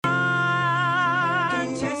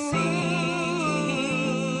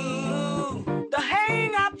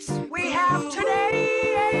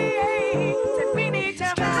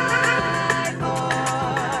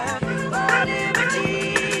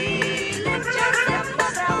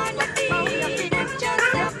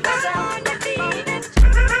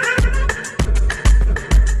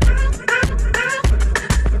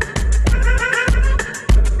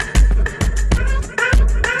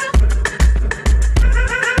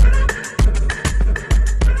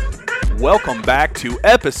Welcome back to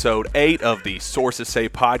episode 8 of the Sources Say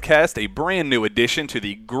podcast, a brand new addition to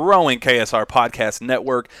the growing KSR podcast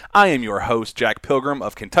network. I am your host, Jack Pilgrim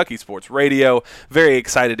of Kentucky Sports Radio. Very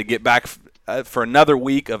excited to get back for another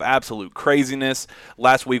week of absolute craziness.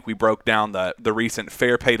 Last week we broke down the recent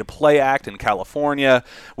Fair Pay to Play Act in California.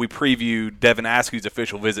 We previewed Devin Askew's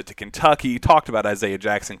official visit to Kentucky, talked about Isaiah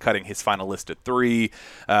Jackson cutting his final list at 3.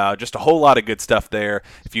 Just a whole lot of good stuff there.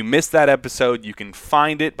 If you missed that episode, you can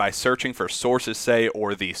find it by searching for Sources Say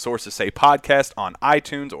or the Sources Say podcast on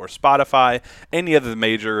iTunes or Spotify, any of the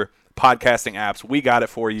major podcasting apps. We got it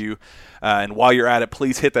for you. And while you're at it,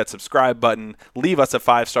 please hit that subscribe button. Leave us a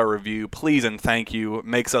 5-star review, please and thank you. It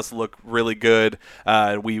makes us look really good.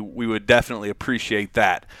 We would definitely appreciate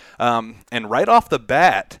that. And right off the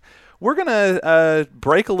bat, we're gonna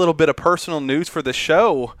break a little bit of personal news for the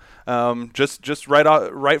show. Just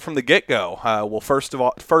right from the get-go. Well,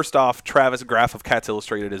 first off, Travis Graff of Cats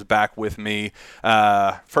Illustrated is back with me.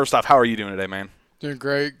 First off, how are you doing today, man? Doing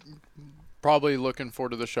great. Probably looking forward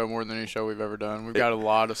to the show more than any show we've ever done. We've got a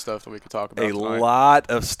lot of stuff that we could talk about tonight. Lot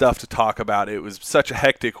of stuff to talk about. It was such a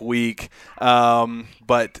hectic week.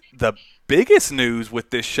 But the biggest news with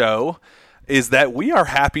this show is that we are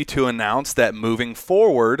happy to announce that moving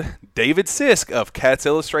forward, David Sisk of Cats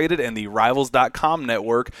Illustrated and the Rivals.com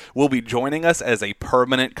network will be joining us as a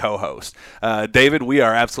permanent co-host. David, we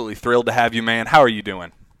are absolutely thrilled to have you, man. How are you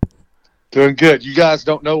doing? Doing good. You guys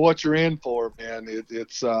don't know what you're in for, man.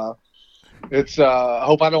 I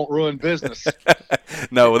hope I don't ruin business.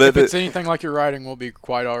 No, if it's anything like your writing, we'll be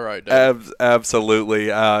quite all right, David. Absolutely.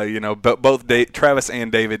 Both Travis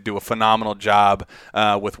and David do a phenomenal job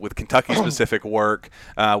with Kentucky-specific work.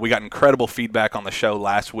 We got incredible feedback on the show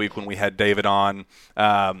last week when we had David on.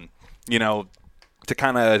 To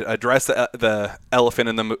kind of address the elephant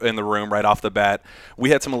in the room right off the bat,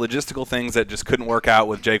 we had some logistical things that just couldn't work out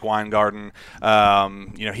with Jake Weingarten.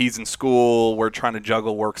 He's in school. We're trying to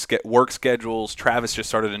juggle work schedules. Travis just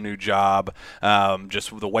started a new job.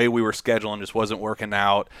 Just the way we were scheduling just wasn't working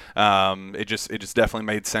out. It just definitely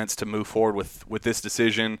made sense to move forward with this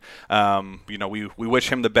decision. We wish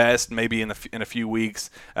him the best. Maybe in a few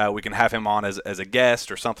weeks we can have him on as a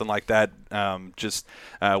guest or something like that.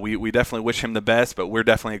 We definitely wish him the best. But we're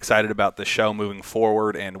definitely excited about the show moving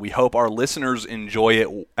forward, and we hope our listeners enjoy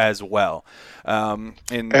it as well. And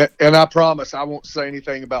I promise I won't say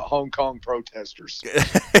anything about Hong Kong protesters.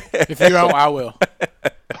 If you don't, I will.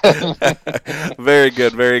 Very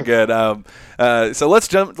good, very good. So let's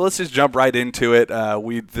just jump right into it.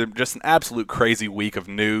 Just an absolute crazy week of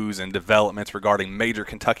news and developments regarding major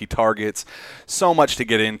Kentucky targets. So much to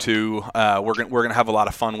get into. We're gonna have a lot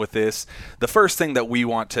of fun with this. The first thing that we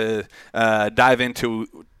want to dive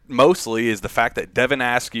into mostly is the fact that Devin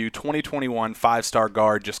Askew, 2021 5-star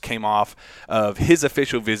guard, just came off of his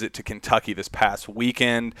official visit to Kentucky this past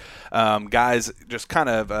weekend. Guys, just kind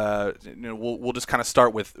of we'll just kind of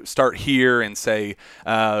start here and say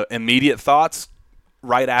immediate thoughts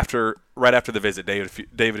right after the visit.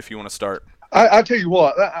 David, if you want to start. I tell you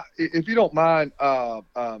what, if you don't mind, I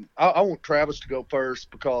want Travis to go first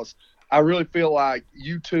because I really feel like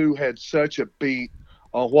you two had such a beat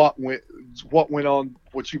on what went on,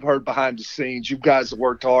 what you've heard behind the scenes. You guys have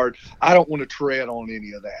worked hard. I don't want to tread on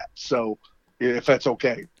any of that. So if that's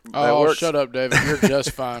okay. Oh, shut up, David. You're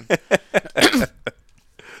just fine.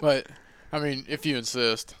 But, I mean, if you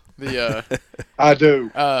insist. I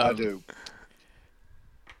do. I do.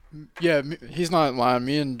 Yeah, he's not lying.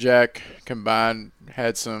 Me and Jack combined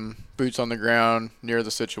had some boots on the ground near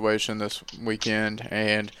the situation this weekend,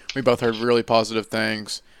 and we both heard really positive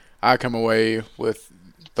things. I come away with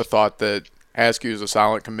the thought that Askew is a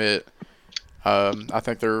silent commit. I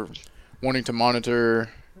think they're wanting to monitor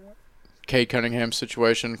Cade Cunningham's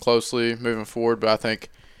situation closely moving forward, but I think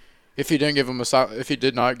if he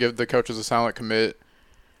did not give the coaches a silent commit,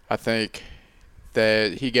 I think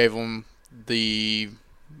that he gave them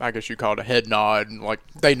I guess you call it a head nod. Like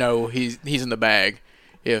they know he's in the bag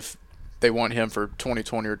if they want him for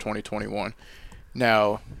 2020 or 2021.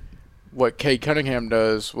 Now, what Cade Cunningham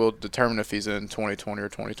does will determine if he's in 2020 or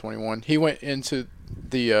 2021. He went into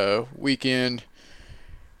the weekend,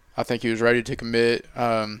 I think he was ready to commit.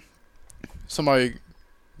 Somebody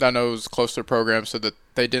that I know is close to the program said that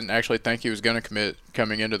they didn't actually think he was going to commit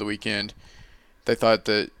coming into the weekend. They thought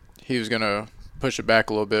that he was going to push it back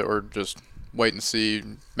a little bit or just wait and see,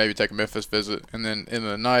 maybe take a Memphis visit. And then in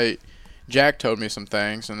the night, Jack told me some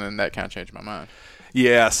things, and then that kind of changed my mind.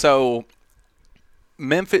 Yeah, so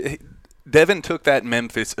Memphis Devin took that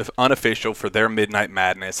Memphis unofficial for their Midnight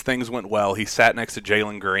Madness. Things went well. He sat next to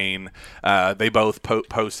Jalen Green. They both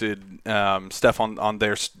posted stuff on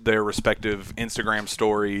their respective Instagram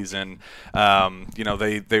stories, and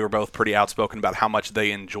they were both pretty outspoken about how much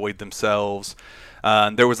they enjoyed themselves.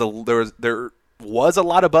 There was a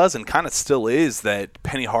lot of buzz, and kind of still is, that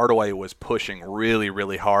Penny Hardaway was pushing really,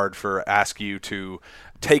 really hard for Askew to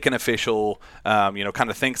take an official,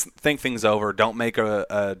 kind of think things over. Don't make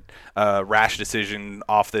a rash decision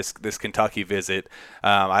off this Kentucky visit.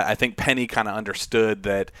 I think Penny kind of understood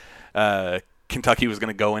that Kentucky was going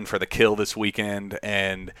to go in for the kill this weekend,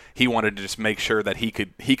 and he wanted to just make sure that he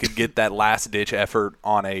could get that last ditch effort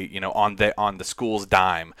on on the school's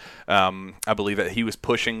dime. I believe that he was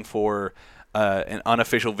pushing for an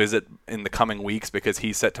unofficial visit in the coming weeks because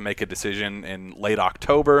he's set to make a decision in late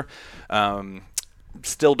October.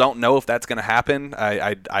 Still don't know if that's going to happen.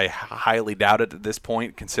 I highly doubt it at this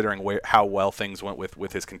point, considering how well things went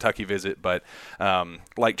with his Kentucky visit. But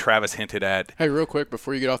like Travis hinted at. Hey, real quick,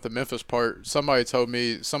 before you get off the Memphis part, somebody told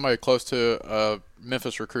me, somebody close to a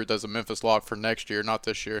Memphis recruit that's a Memphis lock for next year, not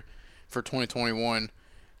this year, for 2021,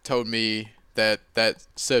 told me that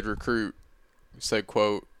said recruit said,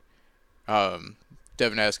 quote,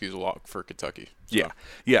 Devin Askew is a lock for Kentucky. So.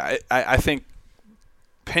 Yeah. I think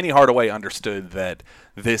Penny Hardaway understood that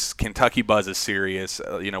this Kentucky buzz is serious.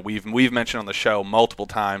 We've mentioned on the show multiple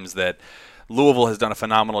times that Louisville has done a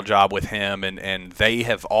phenomenal job with him, and they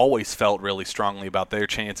have always felt really strongly about their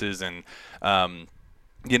chances. And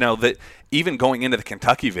that even going into the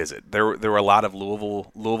Kentucky visit, there were a lot of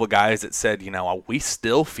Louisville guys that said, we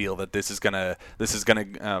still feel that that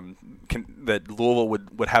Louisville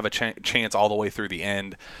would have a chance all the way through the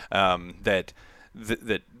end. That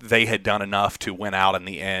they had done enough to win out in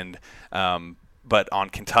the end. But on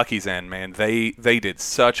Kentucky's end, man, they did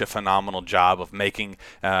such a phenomenal job of making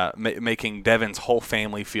Devin's whole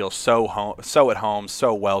family feel so at home,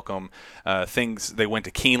 so welcome. They went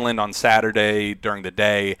to Keeneland on Saturday during the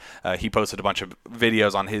day. He posted a bunch of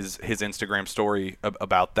videos on his Instagram story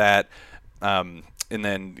about that. And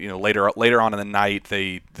then later on in the night,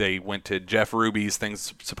 they went to Jeff Ruby's.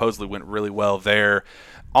 Things supposedly went really well there.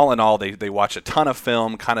 All in all, they watched a ton of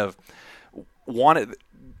film. Kind of wanted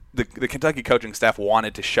the Kentucky coaching staff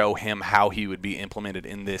wanted to show him how he would be implemented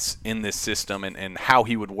in this system and how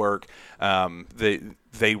he would work.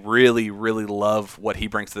 They really, really love what he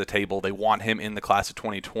brings to the table. They want him in the class of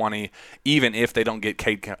 2020, even if they don't get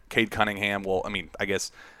Cade Cunningham. Well, I mean, I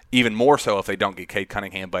guess even more so if they don't get Cade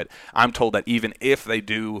Cunningham. But I'm told that even if they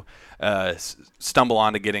do stumble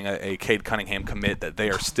onto getting a Cade Cunningham commit, that they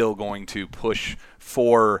are still going to push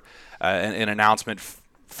for an announcement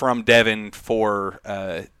from Devin for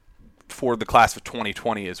the class of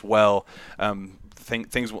 2020 as well.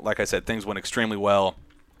 Things, like I said, things went extremely well.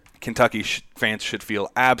 Kentucky fans should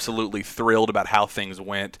feel absolutely thrilled about how things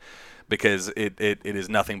went, because it is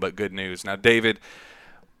nothing but good news. Now, David,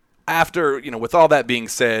 after, with all that being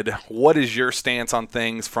said, what is your stance on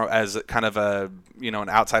things as kind of an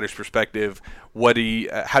outsider's perspective? How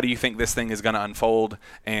do you think this thing is going to unfold?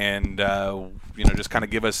 And just kind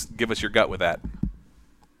of give us your gut with that.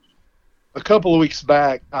 A couple of weeks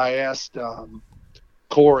back, I asked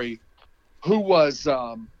Corey, who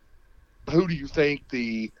do you think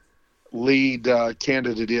the lead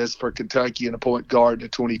candidate is for Kentucky in a point guard in the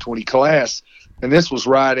 2020 class? And this was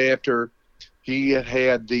right after he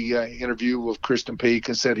had the interview with Kristen Peak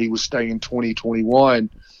and said he was staying 2021.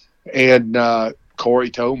 And Corey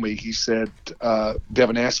told me, he said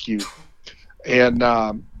Devin Askew. And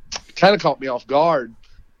kind of caught me off guard.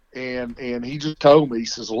 And he just told me, he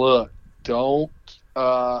says, look,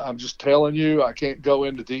 I'm just telling you, I can't go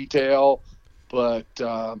into detail, but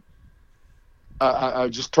I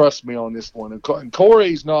just trust me on this one. And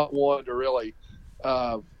Corey's not one to really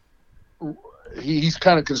he's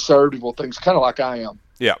kind of conservative with things, kind of like I am.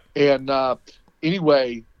 Yeah. And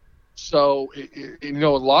anyway, so a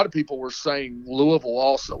lot of people were saying Louisville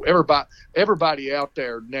also. Everybody out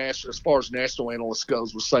there, as far as national analysts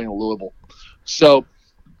goes, was saying Louisville. So,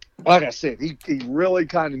 like I said, he really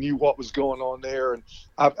kind of knew what was going on there, and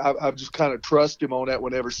I've just kind of trusted him on that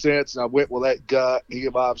one ever since. And I went with that gut. He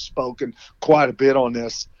and I have spoken quite a bit on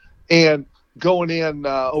this. And going in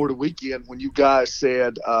over the weekend, when you guys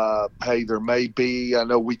said, hey, there may be, I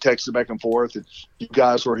know we texted back and forth, and you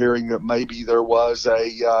guys were hearing that maybe there was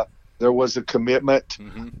a commitment,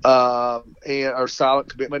 mm-hmm. Or silent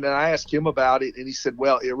commitment. And I asked him about it, and he said,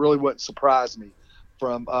 well, it really wouldn't surprise me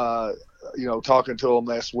from talking to him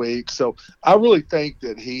last week. So I really think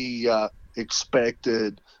that he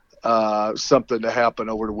expected something to happen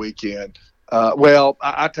over the weekend. Well,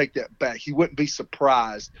 I take that back. He wouldn't be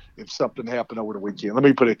surprised if something happened over the weekend. Let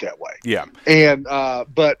me put it that way. Yeah. And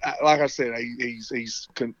but like I said, he's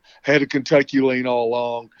had a Kentucky lean all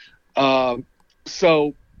along.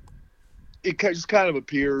 So it just kind of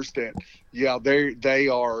appears that they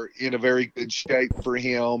are in a very good shape for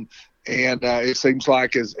him, and it seems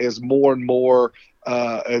like as more and more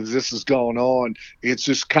as this has gone on, it's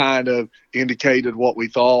just kind of indicated what we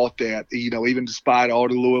thought, that even despite all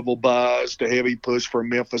the Louisville buzz, the heavy push for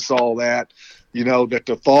Memphis, all that, that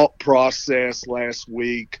the thought process last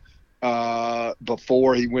week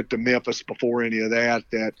before he went to Memphis, before any of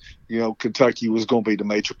that Kentucky was going to be the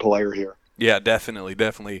major player here. Yeah,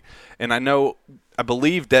 definitely. And I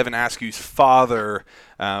believe Devin Askew's father,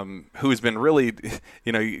 who has been really,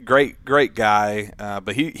 great guy,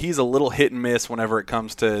 but he's a little hit and miss whenever it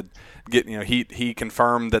comes to he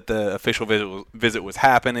confirmed that the official visit was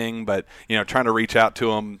happening, but trying to reach out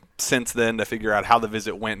to him since then to figure out how the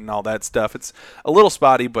visit went and all that stuff. It's a little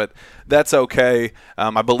spotty, but that's okay.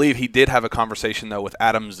 I believe he did have a conversation though with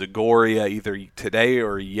Adam Zagoria either today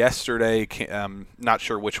or yesterday. Not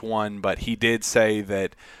sure which one, but he did say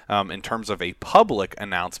that in terms of a public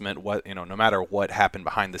announcement, no matter what happened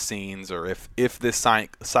behind the scenes, or if this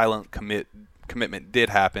silent commitment did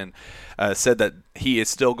happen, said that he is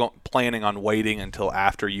still planning on waiting until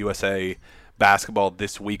after USA basketball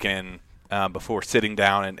this weekend before sitting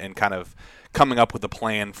down and kind of coming up with a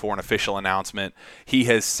plan for an official announcement. He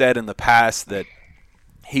has said in the past that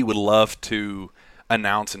he would love to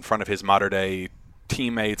announce in front of his modern-day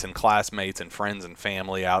teammates and classmates and friends and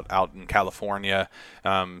family out in California.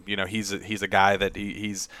 He's a guy that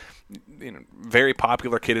he's very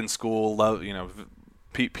popular kid in school.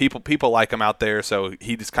 People like him out there, so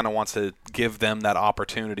he just kind of wants to give them that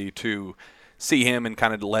opportunity to see him and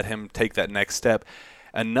kind of let him take that next step.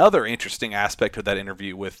 Another interesting aspect of that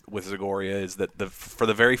interview with Zagoria is that for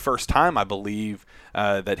the very first time, I believe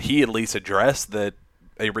that he at least addressed that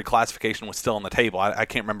a reclassification was still on the table. I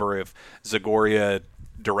can't remember if Zagoria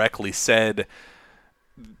directly said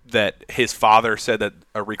that his father said that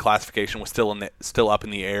a reclassification was still up in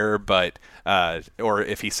the air, but or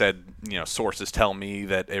if he said, sources tell me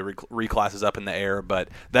that a reclass is up in the air, but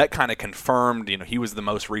that kind of confirmed, he was the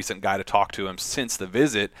most recent guy to talk to him since the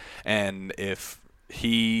visit, and if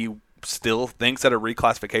he still thinks that a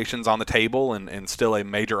reclassification is on the table and still a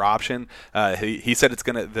major option, he said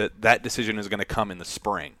that decision is going to come in the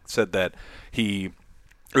spring. Said that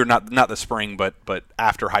or not the spring, but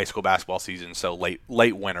after high school basketball season, so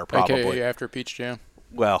late winter probably. AKA after Peach Jam.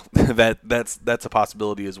 Well, that's a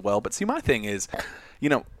possibility as well. But see, my thing is,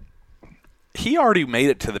 he already made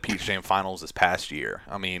it to the Peach Jam finals this past year.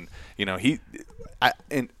 I mean,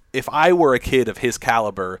 and if I were a kid of his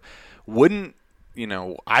caliber, wouldn't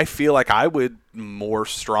I feel like I would more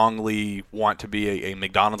strongly want to be a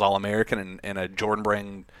McDonald's All-American and a Jordan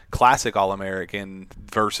Brand Classic All-American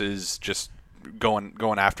versus just going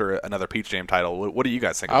after another Peach Jam title. What do you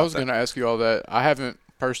guys think about that? I was going to ask you all that. I haven't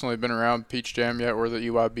personally been around Peach Jam yet, or the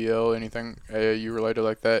EYBL, anything AAU related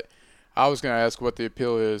like that. I was going to ask what the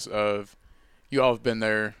appeal is of, you all have been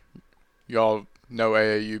there, you all know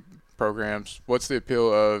AAU programs. What's the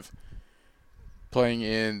appeal of playing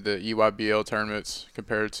in the EYBL tournaments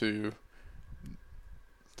compared to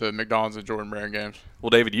the McDonald's and Jordan Brand games? Well,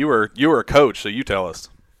 David, you were a coach, so you tell us.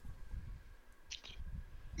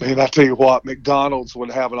 Man, I tell you what, McDonald's would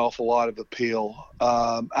have an awful lot of appeal.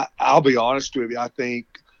 I'll be honest with you. I think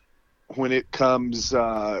when it comes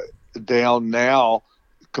down now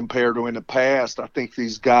compared to in the past, I think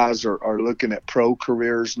these guys are looking at pro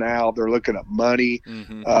careers now. They're looking at money.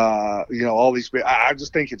 Mm-hmm. All these. I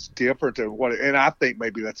just think it's different than and I think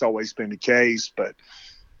maybe that's always been the case. But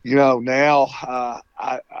now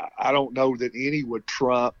I don't know that any would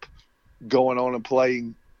trump going on and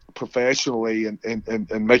playing professionally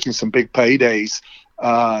and making some big paydays.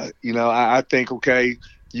 I think, okay,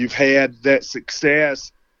 you've had that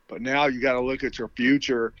success, but now you got to look at your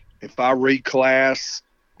future. If I reclass,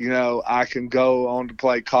 I can go on to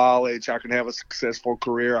play college. I can have a successful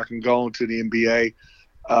career. I can go on to the NBA.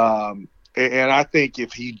 And I think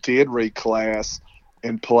if he did reclass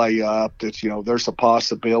and play up, that, there's a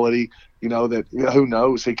possibility, that who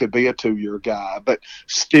knows, he could be a 2-year guy. But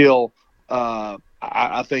still,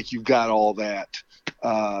 I think you've got all that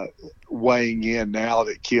weighing in now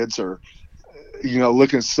that kids are,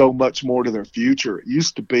 looking so much more to their future. It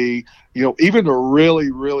used to be, even the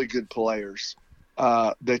really, really good players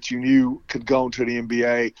that you knew could go into the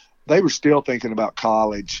NBA, they were still thinking about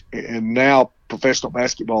college. And now professional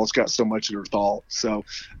basketball has got so much of their thought. So,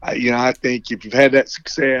 I think if you've had that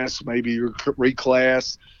success, maybe you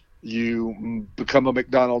reclass, you become a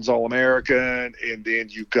McDonald's All-American, and then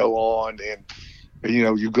you go on and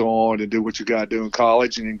you go on and do what you got to do in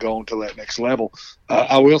college, and then go on to that next level.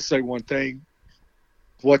 I will say one thing: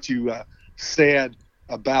 what you said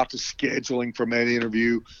about the scheduling from that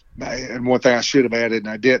interview, and one thing I should have added and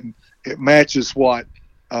I didn't. It matches what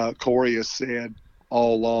Corey has said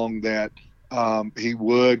all along, that he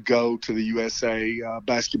would go to the USA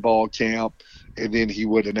basketball camp, and then he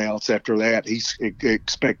would announce after that. He's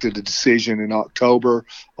expected a decision in October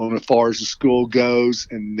on as far as the school goes,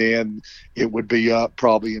 and then it would be up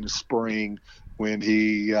probably in the spring when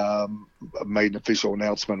he made an official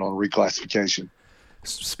announcement on reclassification.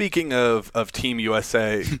 Speaking of Team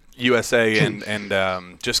USA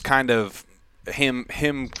and just kind of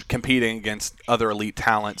him competing against other elite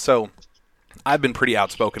talent. So I've been pretty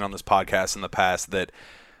outspoken on this podcast in the past that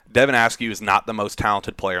Devin Askew is not the most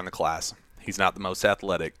talented player in the class. He's not the most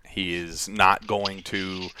athletic. He is not going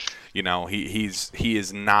to, he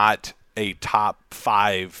is not a top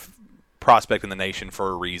 5 prospect in the nation for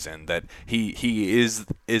a reason. That he is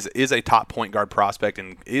a top point guard prospect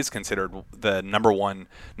and is considered the number one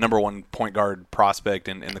point guard prospect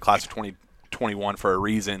in the class of 2021 for a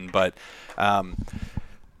reason. But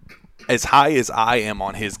as high as I am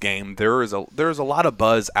on his game, there's a lot of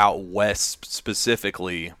buzz out west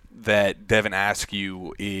specifically that Devin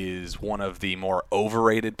Askew is one of the more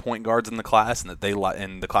overrated point guards in the class, and that they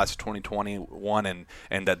in the class of 2021,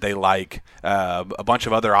 and that they like a bunch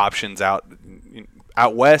of other options out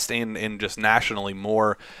west and just nationally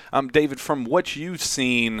more. David, from what you've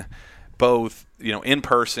seen, both in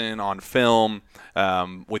person, on film,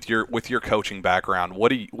 with your coaching background, what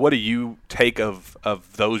do you take of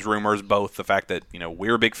those rumors? Both the fact that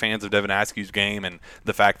we're big fans of Devin Askew's game, and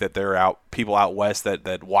the fact that there are people out west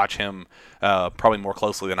that watch him probably more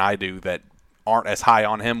closely than I do that aren't as high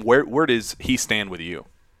on him. Where does he stand with you?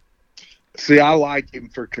 See, I like him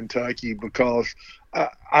for Kentucky because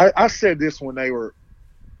I said this when they were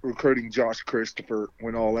recruiting Josh Christopher,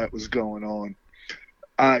 when all that was going on.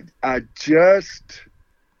 I just,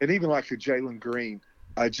 and even like a Jalen Green,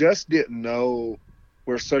 I just didn't know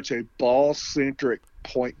where such a ball-centric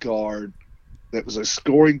point guard that was a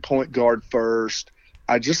scoring point guard first,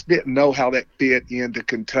 I just didn't know how that fit into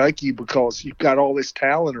Kentucky because you've got all this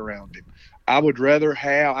talent around him. I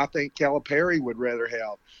think Calipari would rather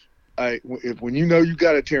have when you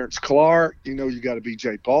got a Terrence Clark, you got a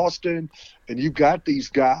B.J. Boston, and you've got these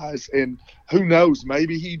guys, and who knows,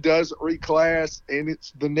 maybe he doesn't reclass and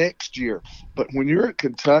it's the next year. But when you're at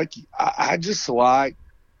Kentucky, I just like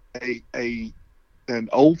an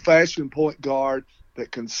old-fashioned point guard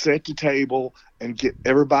that can set the table and get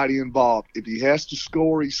everybody involved. If he has to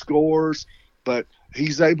score, he scores, but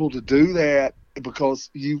he's able to do that because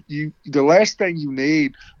the last thing you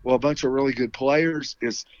need, a bunch of really good players,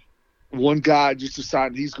 is one guy just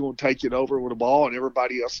deciding he's going to take it over with a ball and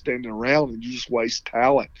everybody else standing around, and you just waste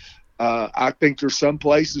talent. I think there's some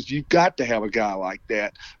places you've got to have a guy like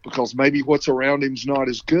that because maybe what's around him's not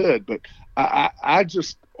as good. But I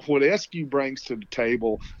just, what Askew brings to the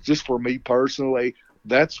table, just for me personally,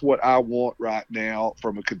 that's what I want right now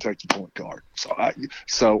from a Kentucky point guard.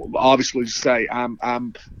 So obviously, say I'm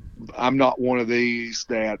not one of these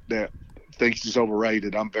that thinks he's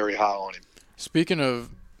overrated. I'm very high on him. Speaking of,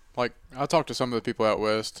 I talked to some of the people out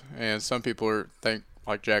west, and some people think,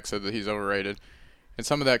 like Jack said, that he's overrated. And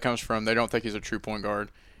some of that comes from they don't think he's a true point guard.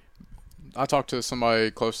 I talked to somebody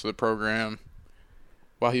close to the program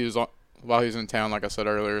while he was in town, like I said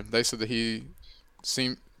earlier. They said that he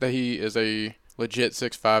is a legit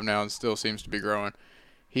 6'5" now and still seems to be growing.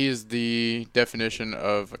 He is the definition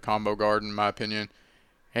of a combo guard, in my opinion.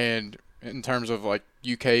 And in terms of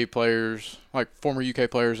UK players, former UK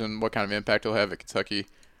players, and what kind of impact he'll have at Kentucky,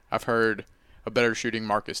 I've heard a better shooting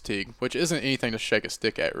Marcus Teague, which isn't anything to shake a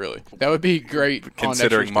stick at, really. That would be great.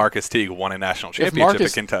 Considering Marcus Teague won a national championship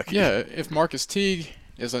at Kentucky. Yeah, if Marcus Teague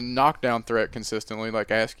is a knockdown threat consistently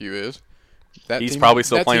like Askew is, he's probably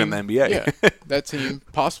still playing in the NBA. Yeah, that team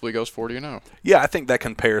possibly goes 40-0. Yeah, I think that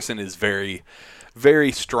comparison is very,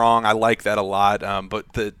 very strong. I like that a lot.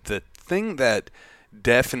 But the thing that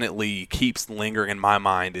definitely keeps lingering in my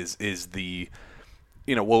mind is the,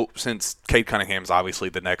 since Cade Cunningham is obviously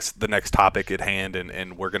the next topic at hand,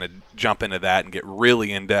 and we're going to jump into that and get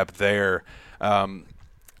really in depth there.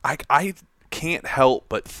 I can't help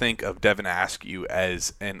but think of Devin Askew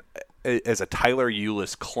as a Tyler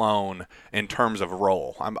Ulis clone in terms of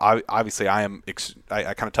role. I kind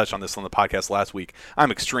of touched on this on the podcast last week.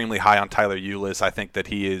 I'm extremely high on Tyler Ulis. I think that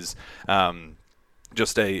he is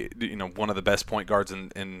just one of the best point guards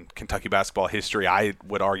in Kentucky basketball history. I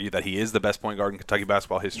would argue that he is the best point guard in Kentucky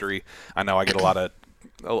basketball history. I know I get a lot of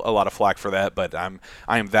a lot of flack for that, but I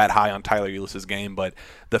am that high on Tyler Eulis's game. But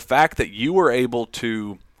the fact that you were able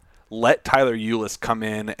to let Tyler Eulis come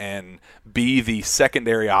in and be the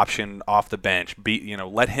secondary option off the bench,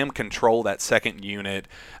 let him control that second unit,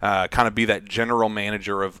 kind of be that general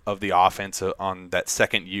manager of the offense on that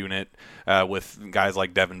second unit with guys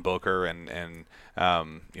like Devin Booker and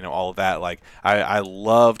all of that. Like I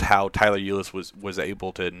loved how Tyler Eulis was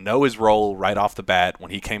able to know his role right off the bat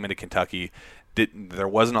when he came into Kentucky. There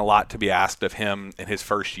wasn't a lot to be asked of him in his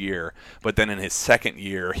first year, but then in his second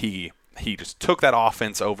year, he just took that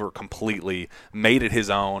offense over completely, made it his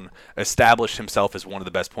own, established himself as one of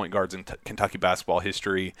the best point guards in Kentucky basketball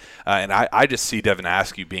history. And I just see Devin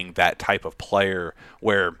Askew being that type of player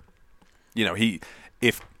where,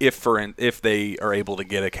 if they are able to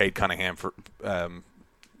get a Cade Cunningham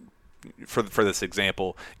for this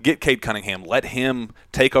example, get Cade Cunningham, let him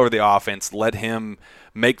take over the offense, let him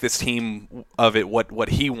make this team of it what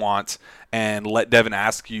he wants, and let Devin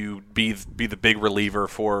Askew be the big reliever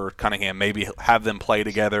for Cunningham. Maybe have them play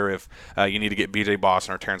together if you need to get B.J.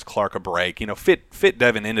 Boston or Terrence Clark a break. Fit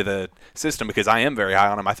Devin into the system, because I am very high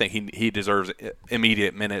on him. I think he deserves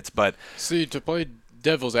immediate minutes. But see, to play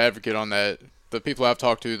devil's advocate on that, the people I've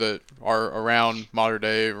talked to that are around modern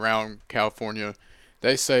day, around California,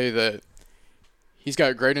 they say that he's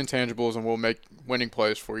got great intangibles and will make winning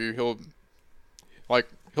plays for you. He'll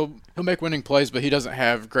make winning plays, but he doesn't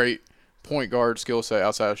have great point guard skill set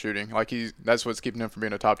outside of shooting. That's what's keeping him from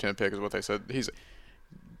being a top 10 pick, is what they said. He's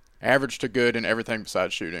average to good in everything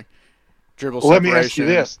besides shooting. Dribble separation.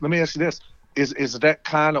 Let me ask you this. Is that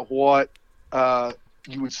kind of what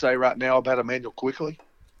you would say right now about Emmanuel Quickley?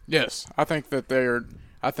 Yes, I think that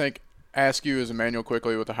I think Askew is Emmanuel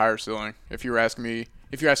Quickley with a higher ceiling. If you're asking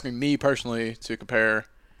me personally to compare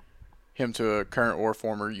him to a current or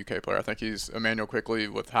former UK player, I think he's Emmanuel Quickley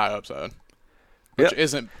with high upside, which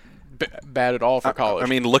isn't bad at all for college. I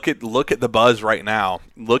mean, look at the buzz right now.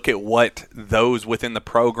 Look at what those within the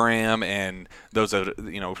program and those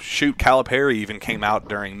shoot, Calipari even came out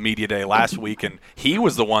during media day last week, and he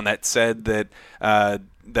was the one that said that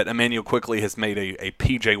that Emmanuel Quickley has made a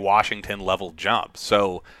PJ Washington level jump.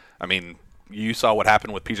 So, I mean, you saw what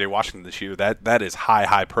happened with PJ Washington this year. That is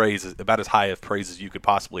high praise, about as high of praise as you could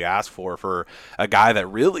possibly ask for a guy that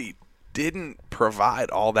really didn't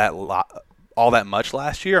provide all that much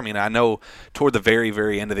last year. I mean, I know toward the very,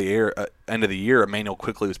 very end of the year, Emmanuel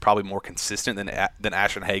Quickley was probably more consistent than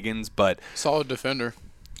Ashton Hagans, but solid defender.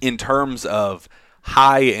 In terms of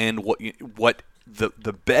high end, what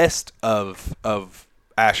the best of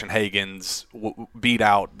Ashton Hagans beat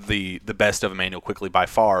out the best of Emmanuel Quickley by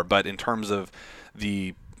far. But in terms of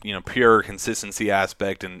the pure consistency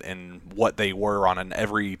aspect and what they were on an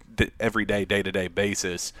everyday day-to-day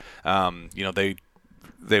basis, they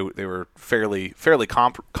were fairly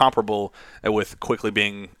comparable, with Quickley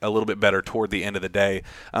being a little bit better toward the end of the day.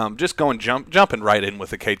 Just jumping right in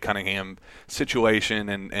with the Cade Cunningham situation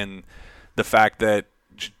and the fact that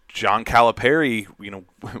John Calipari,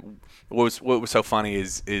 what was so funny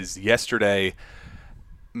is yesterday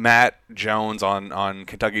Matt Jones on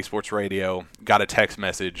Kentucky Sports Radio got a text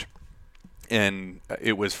message, and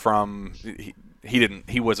it was from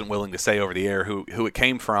he wasn't willing to say over the air who it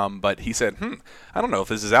came from, but he said, I don't know if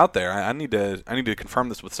this is out there. I need to confirm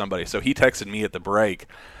this with somebody. So he texted me at the break,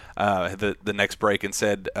 the next break, and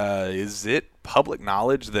said, is it public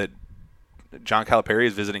knowledge that John Calipari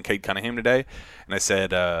is visiting Cade Cunningham today? And I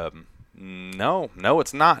said, no,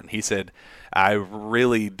 it's not. And he said, I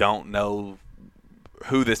really don't know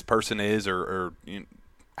who this person is or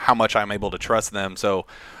how much I'm able to trust them. So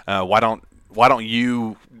why don't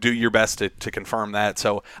you do your best to confirm that?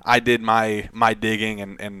 So I did my digging,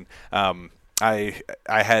 and I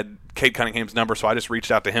had Cade Cunningham's number, so I just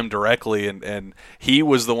reached out to him directly, and he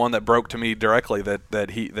was the one that broke to me directly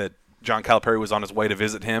that John Calipari was on his way to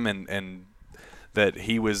visit him, and that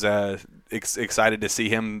he was excited to see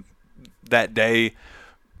him that day,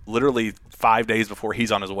 literally 5 days before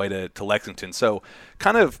he's on his way to Lexington. So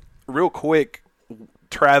kind of real quick,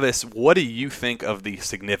 Travis, what do you think of the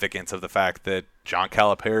significance of the fact that John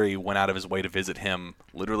Calipari went out of his way to visit him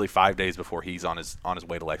literally 5 days before he's on his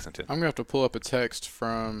way to Lexington? I'm going to have to pull up a text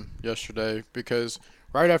from yesterday, because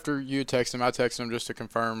right after you texted him, I texted him just to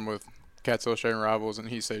confirm with Cats Illustrated Rivals, and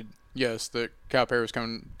he said yes, that Calipari was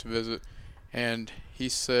coming to visit. And he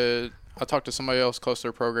said, I talked to somebody else close to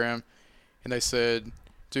their program, and they said,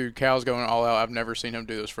 dude, Cal's going all out. I've never seen him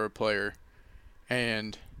do this for a player.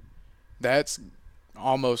 And that's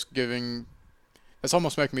almost giving It's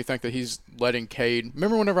almost making me think that he's letting Cade.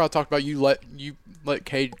 Remember whenever I talked about you let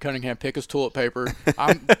Cade Cunningham pick his toilet paper?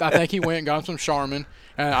 I think he went and got him some Charmin,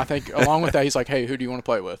 and I think along with that he's like, hey, who do you want to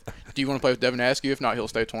play with? Do you want to play with Devin Askew? If not, he'll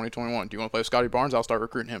stay 2021. Do you want to play with Scotty Barnes? I'll start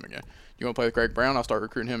recruiting him again. Do you want to play with Greg Brown? I'll start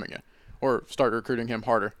recruiting him again, or start recruiting him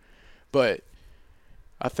harder. But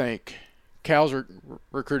I think Cal's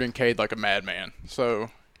recruiting Cade like a madman.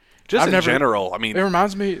 So. Just in general, I mean, it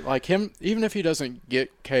reminds me like him. Even if he doesn't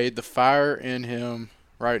get Cade, the fire in him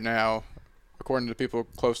right now, according to people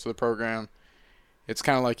close to the program, it's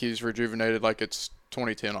kind of like he's rejuvenated, like it's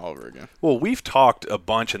 2010 all over again. Well, we've talked a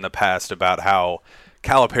bunch in the past about how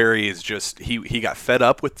Calipari is just he got fed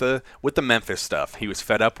up with the Memphis stuff. He was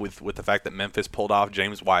fed up with the fact that Memphis pulled off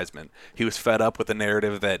James Wiseman. He was fed up with the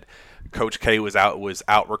narrative that Coach K was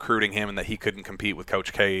out recruiting him and that he couldn't compete with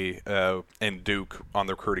Coach K and Duke on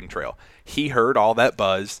the recruiting trail. He heard all that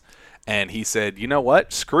buzz and he said, "You know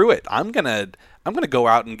what? Screw it. I'm gonna go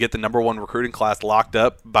out and get the number one recruiting class locked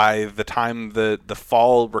up by the time the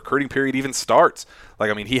fall recruiting period even starts." Like,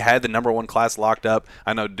 I mean, he had the number one class locked up.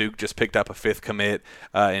 I know Duke just picked up a fifth commit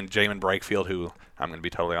in Jamin Brakefield, who I'm going to be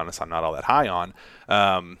totally honest, I'm not all that high on.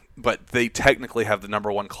 But they technically have the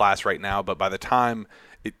number one class right now. But by the time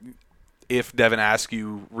if Devin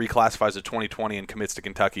Askew reclassifies to 2020 and commits to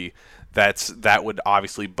Kentucky, that would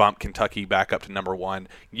obviously bump Kentucky back up to number one.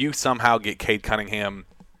 You somehow get Cade Cunningham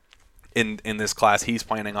in this class. He's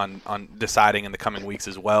planning on deciding in the coming weeks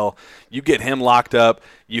as well. You get him locked up,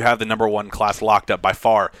 you have the number one class locked up by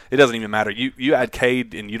far. It doesn't even matter. You add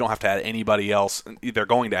Cade and you don't have to add anybody else. They're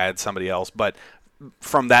going to add somebody else, but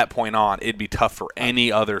from that point on, it'd be tough for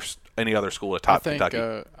any other school to top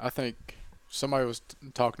Kentucky. I think somebody was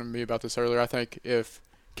talking to me about this earlier. I think if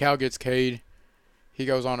Cal gets Cade, he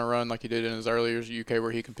goes on a run like he did in his early years at UK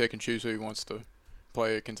where he can pick and choose who he wants to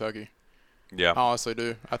play at Kentucky. Yeah, I honestly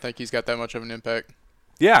do. I think he's got that much of an impact.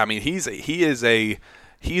 Yeah, I mean he's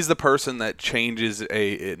the person that changes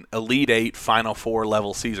an Elite Eight, Final Four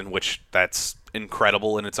level season, which that's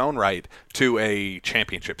incredible in its own right, to a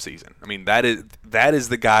championship season. I mean that is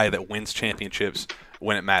the guy that wins championships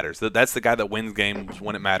when it matters. That's the guy that wins games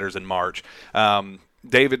when it matters in March.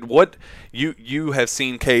 David, what you have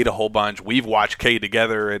seen Cade a whole bunch. We've watched Cade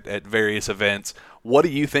together at various events. What do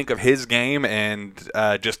you think of his game and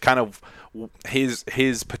just kind of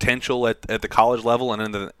his potential at the college level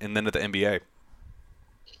and then at the NBA?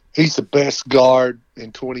 He's the best guard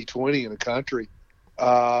in 2020 in the country,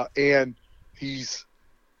 and he's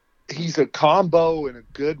a combo in a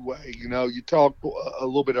good way. You know, you talked a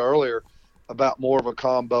little bit earlier about more of a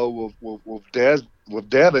combo with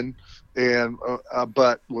Devin, and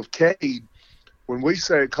but with Cade, when we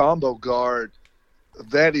say a combo guard,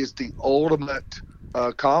 that is the ultimate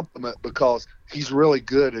compliment because he's really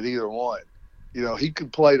good at either one. You know, he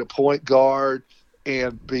could play the point guard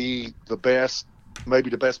and be the best, maybe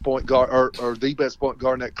the best point guard or the best point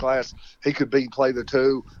guard in that class. He could play the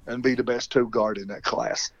two and be the best two guard in that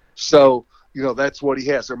class. So, you know, that's what he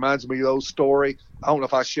has. It reminds me of the old story. I don't know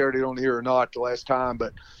if I shared it on here or not the last time,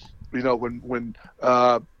 but, you know, when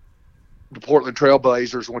the Portland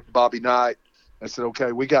Trailblazers went to Bobby Knight and said,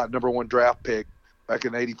 okay, we got number one draft pick back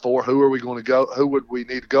in '84. Who are we going to go? Who would we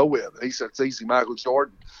need to go with? And he said, it's easy, Michael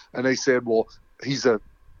Jordan. And they said, well,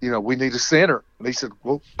 we need a center. And he said,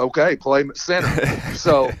 well, okay, play him at center.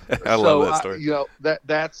 So I love that story. You know,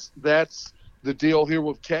 that's the deal here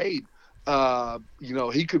with Cade. You know,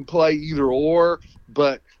 he can play either or,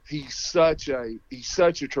 but he's such a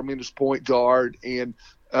tremendous point guard, and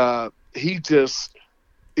he just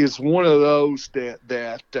is one of those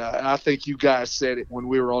that I think you guys said it when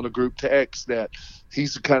we were on the group text that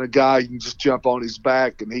he's the kind of guy you can just jump on his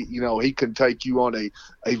back and he can take you on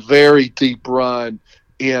a very deep run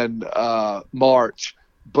in March.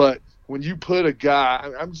 But when you put a guy,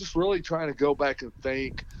 I'm just really trying to go back and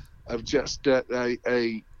think of just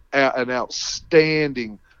an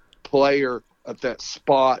outstanding player at that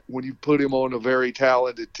spot when you put him on a very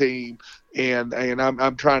talented team, and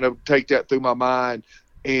I'm trying to take that through my mind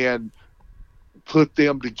and put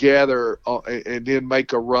them together and then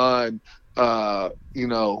make a run. A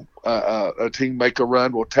team make a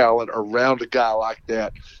run with talent around a guy like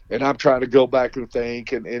that, and I'm trying to go back and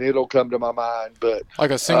think, and it'll come to my mind. But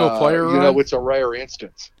like a single player, you know, it's a rare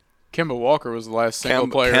instance. Kemba Walker was the last single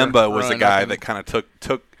player. Kemba was the guy that kind of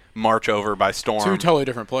took March over by storm. Two totally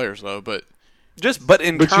different players, though. But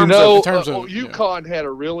in terms of UConn had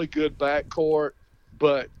a really good backcourt,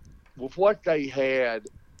 but with what they had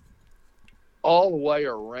all the way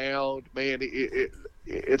around, man,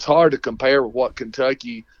 it's hard to compare with what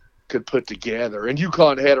Kentucky could put together. And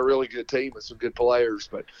UConn had a really good team with some good players,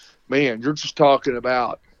 but man, you're just talking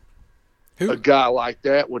about a guy like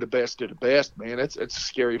that with the best of the best, man. It's a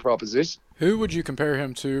scary proposition. Who would you compare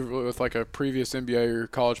him to with like a previous NBA or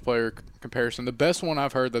college player comparison? The best one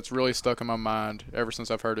I've heard that's really stuck in my mind ever since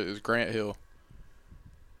I've heard it is Grant Hill.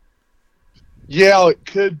 Yeah, it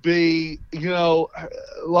could be. A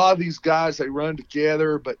lot of these guys, they run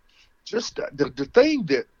together, but just the thing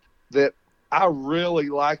that I really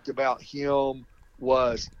liked about him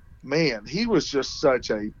was, man, he was just such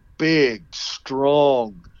a big,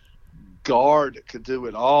 strong guard that could do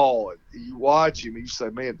it all. And you watch him, and you say,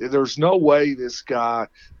 man, there's no way this guy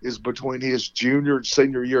is between his junior and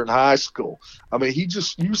senior year in high school. I mean,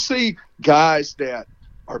 you see guys that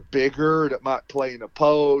are bigger that might play in a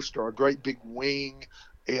post or a great big wing,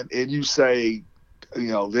 and you say,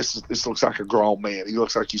 this looks like a grown man. He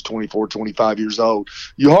looks like he's 24, 25 years old.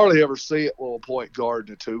 You hardly ever see it with a point guard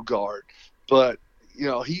and a two guard. But,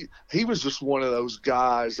 he was just one of those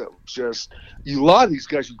guys that just – a lot of these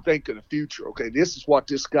guys, you think of the future. Okay, this is what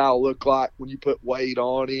this guy will look like when you put weight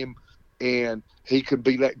on him, and he could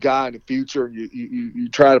be that guy in the future, and you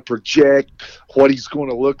try to project what he's going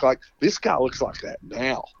to look like. This guy looks like that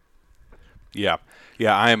now. Yeah.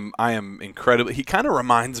 Yeah, I am incredibly – he kind of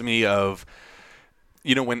reminds me of –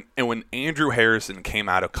 when Andrew Harrison came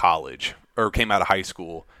out of college or came out of high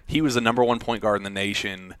school, he was the number one point guard in the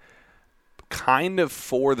nation, kind of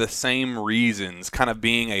for the same reasons, kind of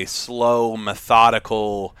being a slow,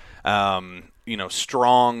 methodical,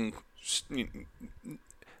 strong,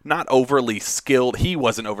 not overly skilled. He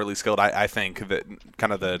wasn't overly skilled. I think that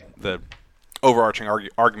kind of the overarching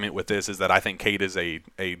argument with this is that I think Cade is a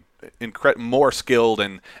more skilled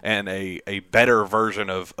and a better version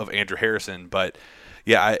of Andrew Harrison, but.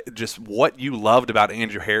 Yeah, just what you loved about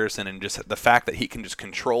Andrew Harrison and just the fact that he can just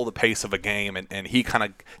control the pace of a game, and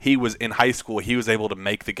he was in high school, he was able to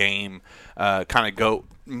make the game kind of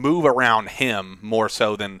move around him more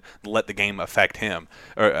so than let the game affect him.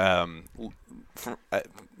 I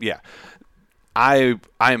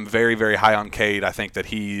am very, very high on Cade. I think that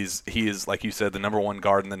he is, like you said, the number one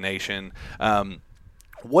guard in the nation.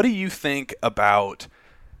 What do you think about,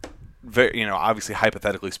 obviously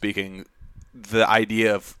hypothetically speaking, the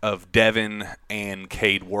idea of Devin and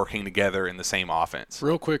Cade working together in the same offense?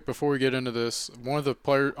 Real quick before we get into this, one of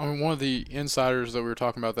the insiders that we were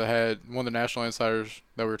talking about one of the national insiders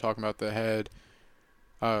that we were talking about that had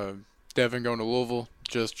Devin going to Louisville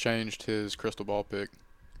just changed his crystal ball pick.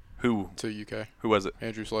 Who? To UK. Who was it?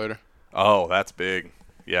 Andrew Slater. Oh, that's big.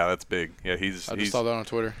 Yeah, that's big. Yeah, I just saw that on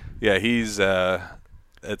Twitter. Yeah, he's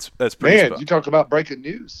that's pretty. Man, you talk about breaking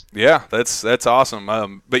news. Yeah, that's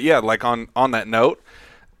awesome. But yeah, like on that note,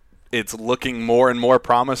 it's looking more and more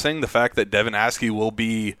promising. The fact that Devin Askew will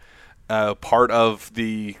be part of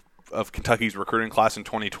Kentucky's recruiting class in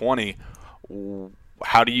 2020.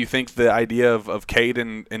 How do you think the idea of Cade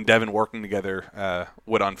and Devin working together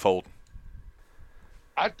would unfold?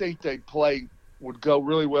 I think would go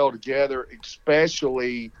really well together,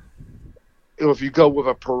 especially if you go with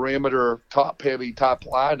a perimeter top-heavy type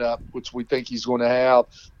lineup, which we think he's going to have.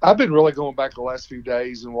 I've been really going back the last few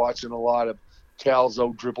days and watching a lot of Cal's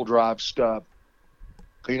old dribble drive stuff.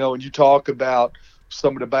 And you talk about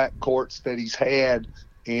some of the backcourts that he's had,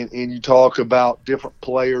 and you talk about different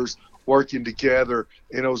players working together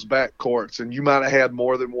in those backcourts, and you might have had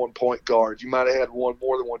more than one point guard. You might have had more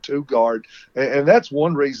than one two guard, and that's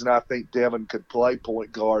one reason I think Devin could play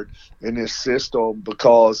point guard in this system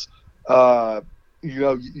because –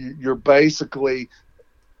 you're basically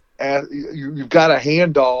you've got a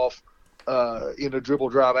handoff in a dribble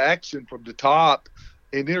drive action from the top,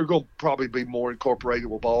 and they're going to probably be more incorporated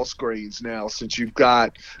with ball screens now since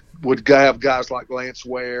would have guys like Lance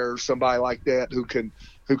Ware, somebody like that who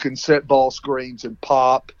can set ball screens and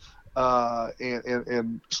pop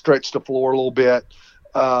and stretch the floor a little bit.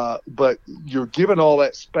 But you're giving all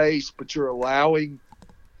that space, but you're allowing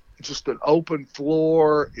just an open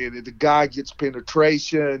floor, and the guy gets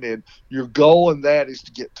penetration, and your goal in that is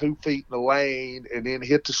to get 2 feet in the lane and then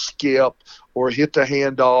hit the skip or hit the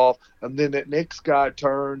handoff, and then that next guy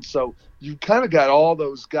turns. So you kind of got all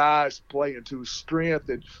those guys playing to his strength.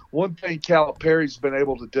 And one thing Calipari's been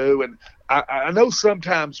able to do, and I know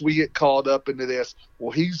sometimes we get caught up into this,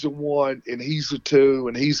 well, he's a 1 and he's a 2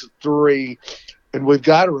 and he's a 3, and we've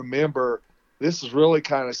got to remember this is really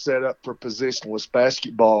kind of set up for positionless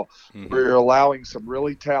basketball, where you're allowing some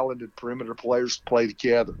really talented perimeter players to play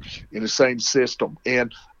together in the same system.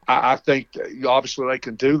 And I think obviously they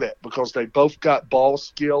can do that because they both got ball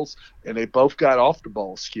skills and they both got off the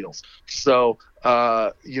ball skills. So,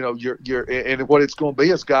 you're and what it's going to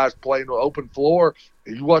be is guys playing on open floor,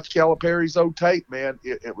 you watch Calipari's old tape, man,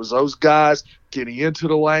 it was those guys getting into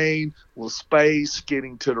the lane with space,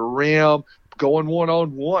 getting to the rim, going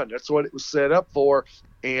one-on-one. That's what it was set up for.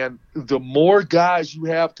 And the more guys you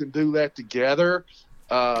have can do that together,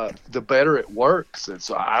 the better it works. And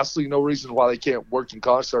so I see no reason why they can't work in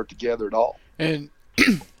concert together at all. And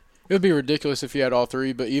it would be ridiculous if you had all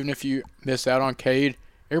three, but even if you miss out on Cade,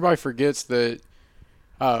 everybody forgets that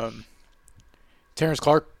Terrence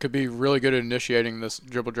Clark could be really good at initiating this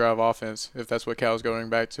dribble drive offense, if that's what Cal's going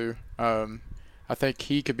back to. I think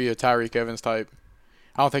he could be a Tyreek Evans type.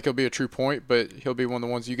 I don't think he'll be a true point, but he'll be one of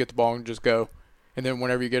the ones you get the ball and just go. And then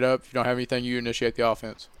whenever you get up, if you don't have anything, you initiate the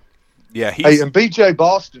offense. Yeah, and B.J.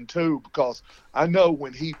 Boston, too, because I know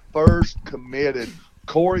when he first committed,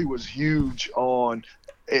 Corey was huge on –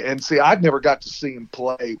 and see, I'd never got to see him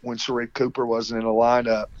play when Sharif Cooper wasn't in the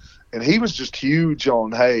lineup. And he was just huge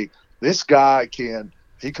on, hey, this guy can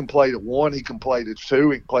play to 1, he can play to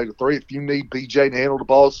 2, he can play to 3. If you need B.J. to handle the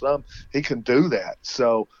ball some, he can do that.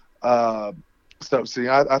 So see,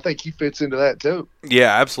 I think he fits into that too.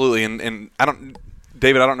 Yeah, absolutely. And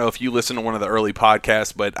David, I don't know if you listened to one of the early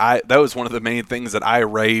podcasts, but that was one of the main things that I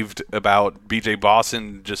raved about B.J.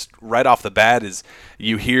 Boston just right off the bat is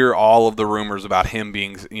you hear all of the rumors about him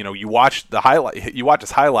being, you watch his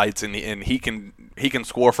highlights and he can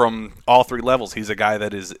score from all three levels. He's a guy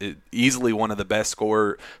that is easily one of the best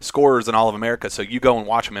scorers in all of America. So you go and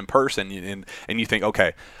watch him in person and you think,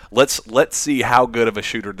 okay, let's see how good of a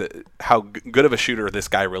shooter this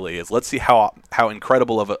guy really is. Let's see how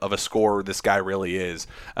incredible of a scorer this guy really is.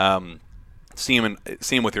 See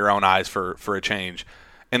him with your own eyes for a change.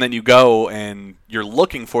 And then you go and you're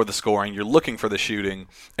looking for the scoring, you're looking for the shooting,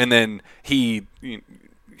 and then he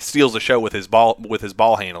steals the show with his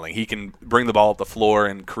ball handling. He can bring the ball up the floor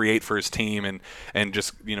and create for his team and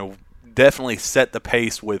just definitely set the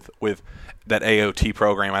pace with that AOT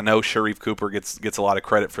program. I know Sharif Cooper gets a lot of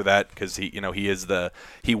credit for that because he was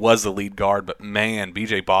the lead guard, but man,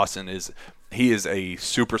 BJ Boston is a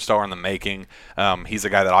superstar in the making. He's a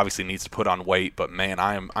guy that obviously needs to put on weight, but man,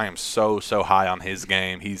 I am so high on his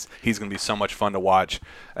game. He's going to be so much fun to watch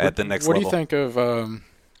at the next level. What do you think of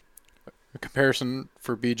a comparison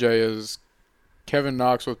for BJ is Kevin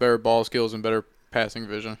Knox with better ball skills and better passing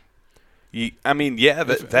vision?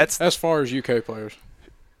 That's as far as UK players.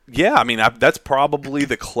 Yeah, that's probably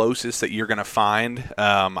the closest that you're going to find.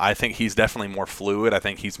 I think he's definitely more fluid. I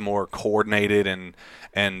think he's more coordinated and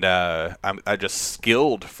I just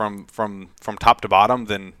skilled from top to bottom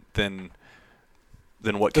than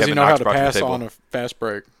what Kevin Knox brought to the table. Does he know how to pass on a fast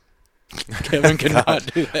break? Kevin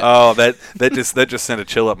cannot do that. Oh, that just sent a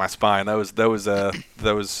chill up my spine. That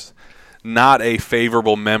was not a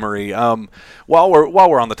favorable memory. While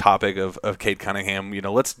we're on the topic of Cade Cunningham,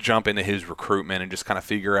 let's jump into his recruitment and just kind of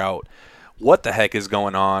figure out what the heck is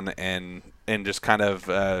going on and just kind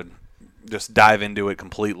of just dive into it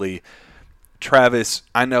completely. Travis,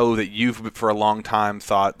 I know that you've for a long time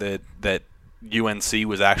thought that UNC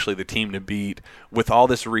was actually the team to beat. With all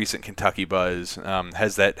this recent Kentucky buzz,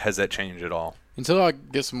 has that changed at all? Until I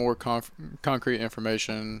get some more concrete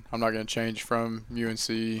information, I'm not going to change from UNC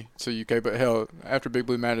to UK. But hell, after Big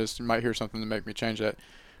Blue Madness, you might hear something to make me change that.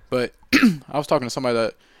 But I was talking to somebody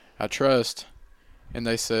that I trust, and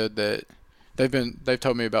they said that they've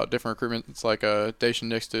told me about different recruitments, like Dacian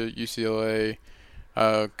Nix to UCLA,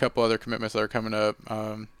 a couple other commitments that are coming up.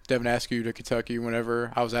 Devin Askew to Kentucky.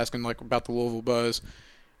 Whenever I was asking about the Louisville buzz,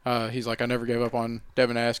 he's like, I never gave up on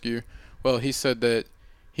Devin Askew. Well, he said that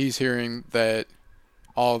he's hearing that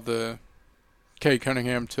all the Cade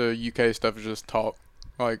Cunningham to UK stuff is just talk.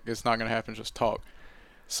 Like, it's not going to happen, just talk.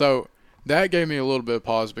 So that gave me a little bit of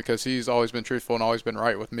pause because he's always been truthful and always been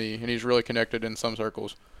right with me, and he's really connected in some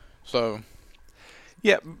circles. So,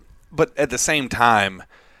 yeah, but at the same time,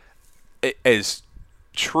 as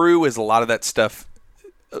true as a lot of that stuff,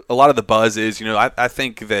 a lot of the buzz is, I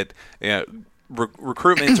think that,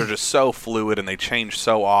 recruitments are just so fluid and they change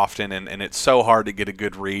so often and it's so hard to get a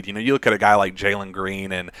good read. You look at a guy like Jalen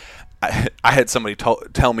Green, and I had somebody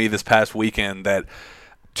tell me this past weekend that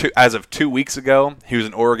as of 2 weeks ago, he was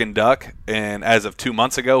an Oregon Duck, and as of 2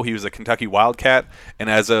 months ago, he was a Kentucky Wildcat, and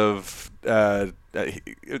as of I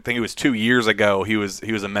think it was 2 years ago, he was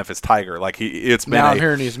a Memphis Tiger. Like I'm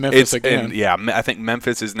hearing he's Memphis again. And yeah, I think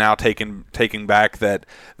Memphis is now taking back that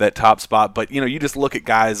top spot. But you just look at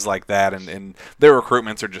guys like that, and their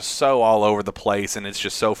recruitments are just so all over the place, and it's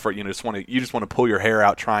just so you just want to pull your hair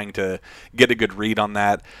out trying to get a good read on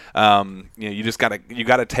that. You just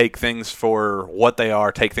gotta take things for what they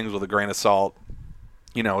are, take things with a grain of salt.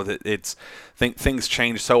 Things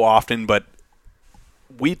change so often, but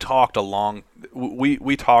we talked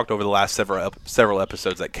we talked over the last several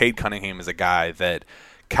episodes that Cade Cunningham is a guy that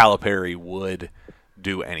Calipari would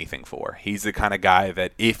do anything for. He's the kind of guy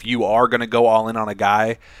that if you are going to go all in on a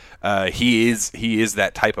guy, he is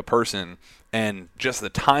that type of person. And just the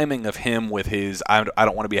timing of him with his, I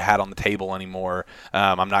don't want to be a hat on the table anymore.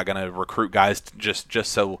 I'm not going to recruit guys just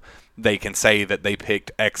so they can say that they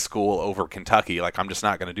picked X school over Kentucky. Like, I'm just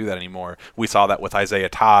not going to do that anymore. We saw that with Isaiah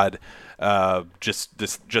Todd just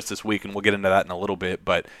this week, and we'll get into that in a little bit.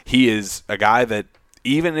 But he is a guy that,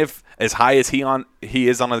 even if as high as he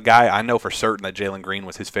is on a guy, I know for certain that Jalen Green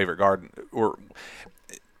was his favorite guard, or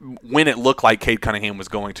when it looked like Cade Cunningham was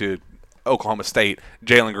going to Oklahoma State,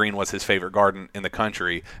 Jalen Green was his favorite guard in the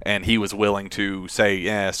country, and he was willing to say,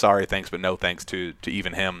 yeah, sorry, thanks, but no thanks to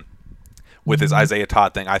even him. With his Isaiah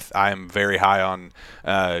Todd thing, I am very high on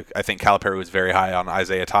I think Calipari was very high on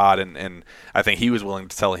Isaiah Todd, and I think he was willing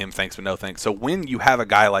to tell him thanks, but no thanks. So when you have a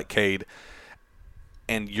guy like Cade,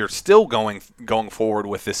 and you're still going forward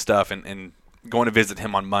with this stuff and going to visit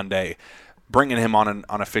him on Monday, bringing him on an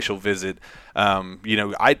official visit,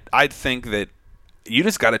 I think that you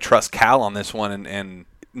just got to trust Cal on this one and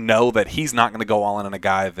know that he's not going to go all in on a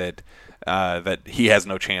guy that he has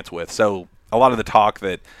no chance with. So a lot of the talk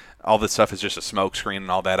that all this stuff is just a smokescreen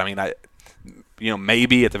and all that, I mean,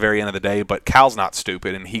 maybe at the very end of the day, but Cal's not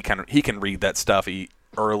stupid, and he can read that stuff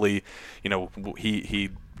early. He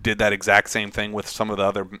did that exact same thing with some of the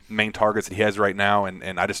other main targets that he has right now,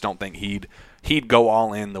 and I just don't think he'd go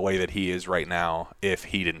all in the way that he is right now if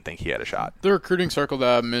he didn't think he had a shot. The recruiting circle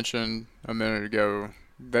that I mentioned a minute ago,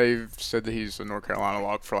 they've said that he's a North Carolina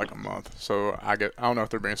lock for like a month. So I don't know if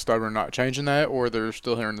they're being stubborn not changing that, or they're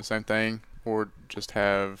still hearing the same thing, or just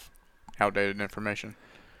have outdated information.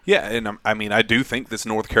 Yeah, and I mean, I do think this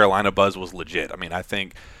North Carolina buzz was legit. I mean, I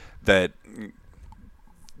think that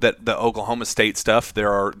the Oklahoma State stuff,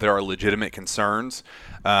 there are legitimate concerns.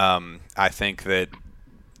 I think that,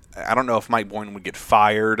 I don't know if Mike Boyne would get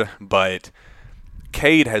fired, but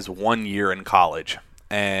Cade has 1 year in college,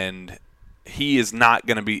 and he is not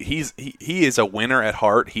going to be. He is a winner at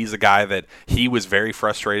heart. He's a guy that he was very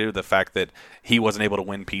frustrated with the fact that he wasn't able to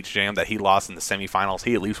win Peach Jam, that he lost in the semifinals.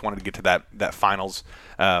 He at least wanted to get to that finals.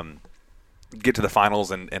 Get to the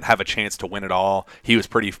finals and have a chance to win it all. He was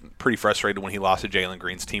pretty frustrated when he lost to Jalen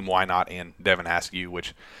Green's team, Why Not, and Devin Askew,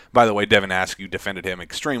 which, by the way, Devin Askew defended him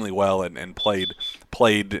extremely well and played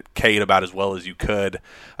Cade about as well as you could.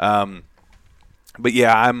 But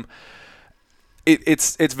yeah,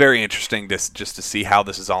 it's very interesting just to see how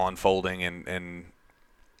this is all unfolding, and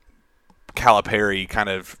Calipari kind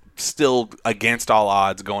of still against all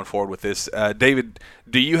odds going forward with this. David,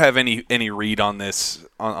 do you have any read on this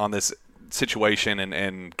on this situation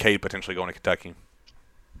and Cade potentially going to Kentucky?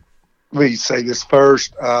 Let me say this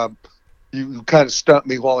first. You kind of stumped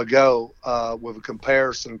me a while ago with a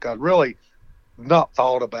comparison. I really not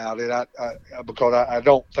thought about it because I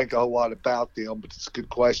don't think a whole lot about them, but it's a good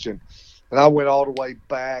question. And I went all the way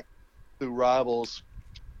back through Rivals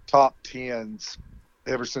top 10s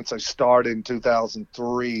ever since I started in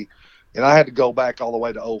 2003. And I had to go back all the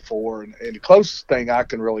way to 2004. And the closest thing I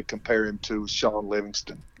can really compare him to is Sean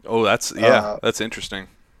Livingston. Oh, that's interesting.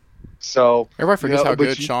 So everybody forgets how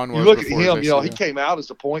good Sean was. You look at him, he came out as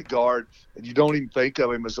a point guard, and you don't even think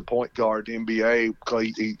of him as a point guard in the NBA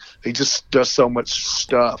because he just does so much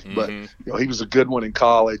stuff. Mm-hmm. But he was a good one in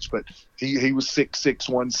college. But he was 6'6",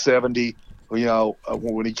 170.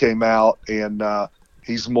 When he came out, and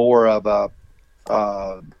he's more of a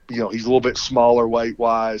he's a little bit smaller weight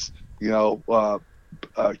wise.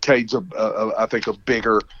 Cade's I think a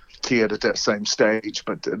bigger kid at that same stage,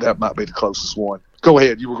 but that might be the closest one. Go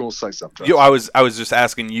ahead. You were going to say something. I was just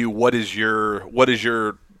asking you, what is your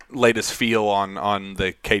latest feel on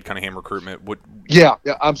the Cade Cunningham recruitment? Yeah.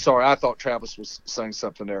 I'm sorry. I thought Travis was saying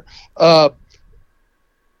something there.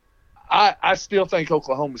 I still think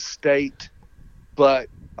Oklahoma State, but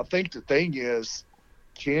I think the thing is,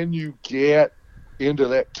 can you get into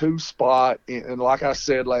that 2 spot? And like I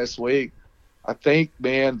said last week, I think,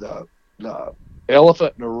 man, the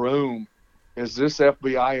elephant in the room is this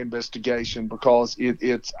FBI investigation, because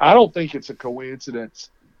it's I don't think it's a coincidence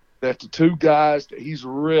that the 2 guys that he's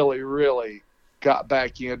really, really got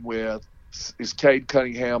back in with is Cade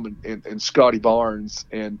Cunningham and Scotty Barnes.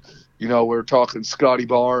 And, we're talking Scotty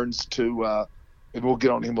Barnes and we'll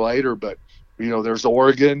get on him later, but, there's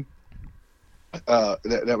Oregon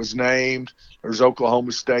that was named. There's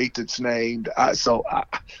Oklahoma State that's named. I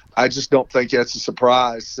just don't think that's a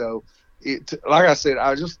surprise. So, like I said,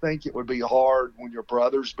 I just think it would be hard when your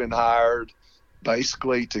brother's been hired,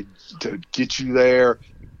 basically to get you there.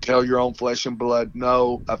 tell your own flesh and blood,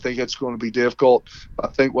 no. I think it's going to be difficult. I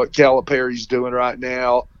think what Calipari's doing right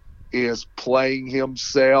now is playing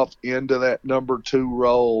himself into that number 2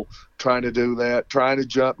 role, trying to do that, trying to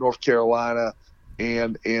jump North Carolina.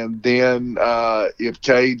 And then if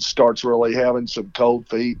Cade starts really having some cold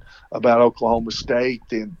feet about Oklahoma State,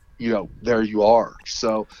 then, there you are.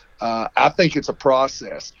 So I think it's a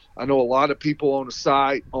process. I know a lot of people on the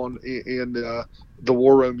site in the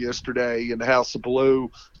War Room yesterday in the House of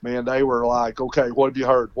Blue, man, they were like, okay, what have you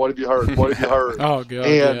heard? What have you heard? What have you heard? Oh, God,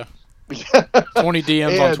 yeah. 20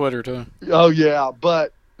 DMs on Twitter, too. Oh, yeah.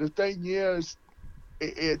 But the thing is,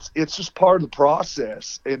 it's just part of the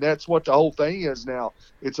process, and that's what the whole thing is now.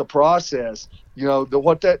 It's a process.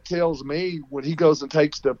 What that tells me when he goes and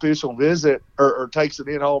takes the official visit or takes an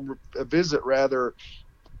in-home visit, rather,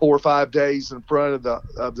 4 or 5 days in front of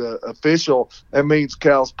the official, that means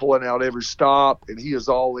Cal's pulling out every stop, and he is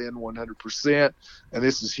all in 100%. And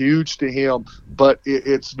this is huge to him. But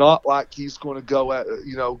it's not like he's going to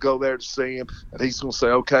go there to see him, and he's going to say,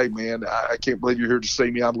 "Okay, man, I can't believe you're here to see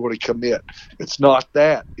me. I'm going to commit." It's not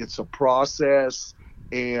that. It's a process,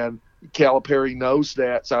 and Calipari knows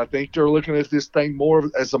that. So I think they're looking at this thing more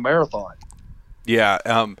as a marathon.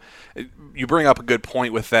 Yeah, you bring up a good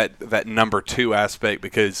point with that number 2 aspect,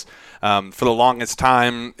 because for the longest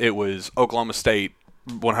time it was Oklahoma State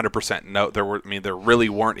 100%. No, there really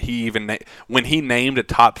weren't. When he named a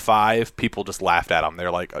top 5, people just laughed at him. They're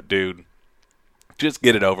like, oh, "Dude, just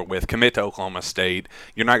get it over with. Commit to Oklahoma State.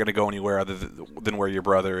 You're not going to go anywhere other than where your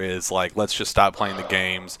brother is. Like, let's just stop playing the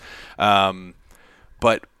games."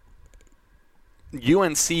 But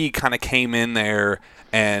UNC kind of came in there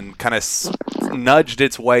and kind of nudged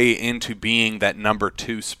its way into being that number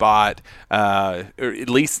 2 spot. Or at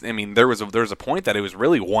least, there was a point that it was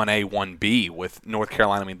really 1A, 1B with North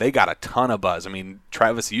Carolina. They got a ton of buzz.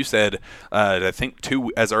 Travis, you said, I think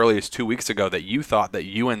as early as 2 weeks ago, that you thought that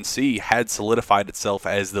UNC had solidified itself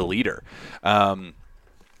as the leader.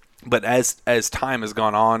 But as time has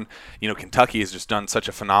gone on, Kentucky has just done such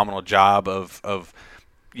a phenomenal job of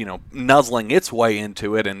nuzzling its way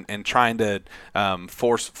into it and trying to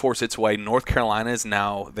force its way. North Carolina is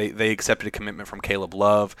now, they accepted a commitment from Caleb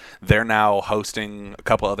Love. They're now hosting a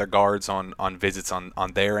couple other guards on visits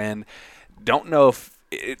on their end. Don't know if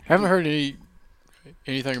haven't heard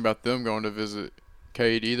anything about them going to visit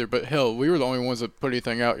Cade either. But hell, we were the only ones that put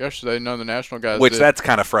anything out yesterday. None of the national guys Which did. That's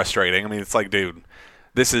kind of frustrating. It's like, dude,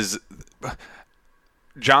 this is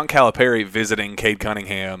John Calipari visiting Cade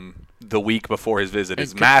Cunningham the week before his visit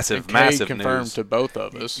is massive confirmed news to both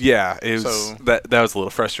of us. Yeah, it was, that was a little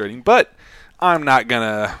frustrating, but I'm not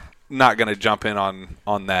gonna jump in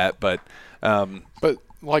on that. But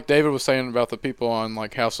like David was saying about the people on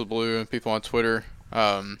like House of Blue and people on Twitter,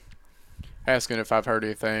 asking if I've heard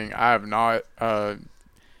anything. I have not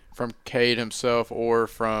from Cade himself or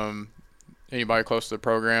from anybody close to the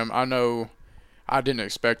program. I know I didn't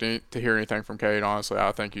expect to hear anything from Cade. Honestly,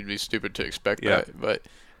 I think you'd be stupid to expect that, but.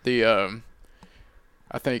 I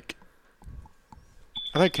think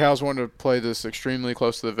Cal's wanted to play this extremely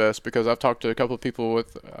close to the vest, because I've talked to a couple of people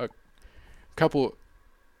with a couple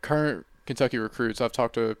current Kentucky recruits. I've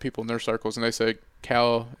talked to people in their circles, and they say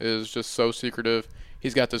Cal is just so secretive.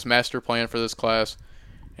 He's got this master plan for this class,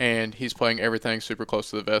 and he's playing everything super close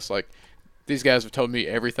to the vest. Like, these guys have told me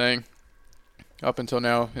everything up until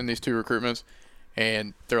now in these 2 recruitments.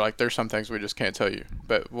 And they're like, there's some things we just can't tell you,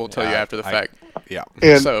 but we'll tell you after the fact. Yeah.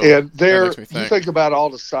 And you think about all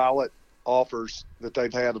the silent offers that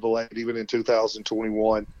they've had of the late, even in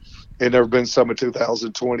 2021, and there have been some in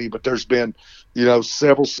 2020, but there's been,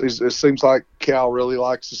 several. It seems like Cal really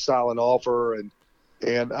likes the silent offer,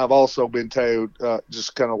 and I've also been told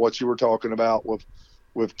just kind of what you were talking about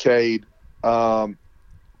with Cade.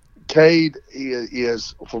 Cade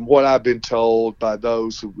is, from what I've been told by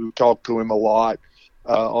those who talk to him a lot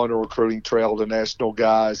on the recruiting trail, the national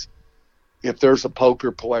guys, if there's a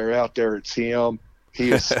poker player out there, it's him.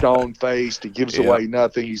 He is stone-faced. He gives away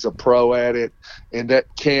nothing. He's a pro at it. And that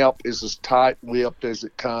camp is as tight-lipped as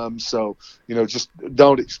it comes. So, just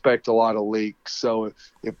don't expect a lot of leaks. So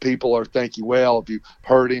if people are thinking, well, if you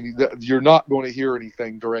heard you're not going to hear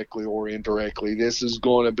anything directly or indirectly. This is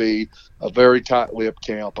going to be a very tight-lipped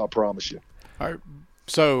camp, I promise you. All right.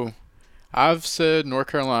 So I've said North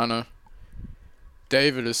Carolina.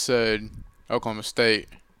 David has said Oklahoma State.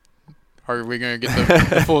 Are we going to get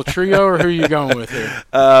the full trio, or who are you going with here?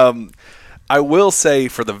 I will say,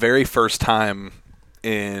 for the very first time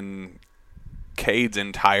in Cade's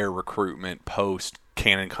entire recruitment post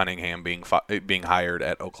Cade Cunningham being hired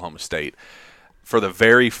at Oklahoma State, for the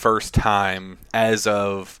very first time as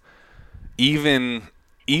of even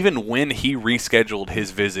even when he rescheduled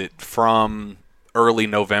his visit from early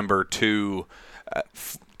November to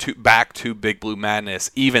back to Big Blue Madness,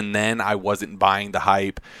 even then I wasn't buying the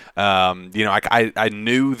hype. I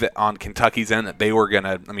knew that on Kentucky's end that they were going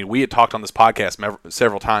to – I mean, we had talked on this podcast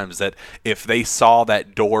several times that if they saw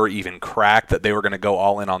that door even crack, that they were going to go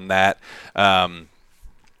all in on that, that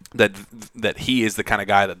he is the kind of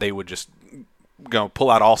guy that they would just pull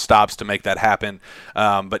out all stops to make that happen.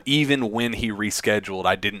 But even when he rescheduled,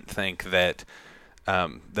 I didn't think that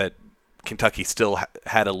that Kentucky still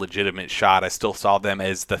had a legitimate shot. I still saw them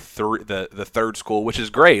as the third school, which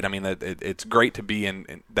is great. I mean, it's great to be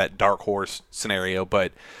in that dark horse scenario,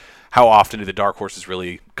 but how often do the dark horses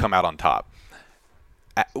really come out on top?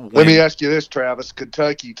 Let me ask you this, Travis.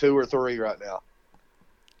 Kentucky 2 or 3 right now?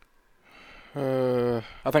 I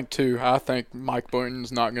think 2. I think Mike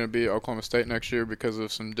Boynton's not going to be at Oklahoma State next year because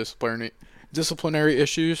of some disciplinary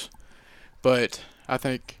issues, but I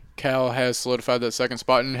think Cal has solidified that second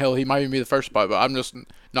spot, and hell, he might even be the first spot, but I'm just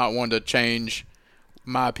not one to change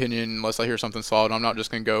my opinion unless I hear something solid. I'm not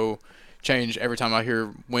just going to go change every time I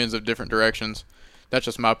hear winds of different directions. That's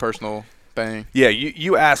just my personal thing. Yeah,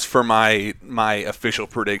 you asked for my official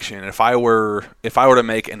prediction. If I were to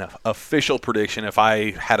make an official prediction, if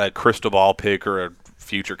I had a crystal ball pick or a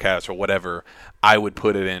future cast or whatever, I would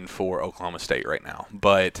put it in for Oklahoma State right now.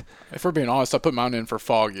 But if we're being honest, I put mine in for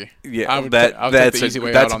Foggy. Yeah, that's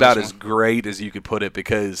about as great as you could put it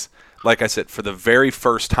because, like I said, for the very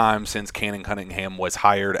first time since Cade Cunningham was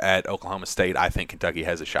hired at Oklahoma State, I think Kentucky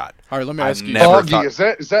has a shot. All right, let me ask you. Foggy, is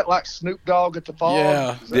that like Snoop Dogg at the Fog?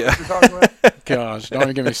 Yeah. Is that what you're talking about? Gosh, don't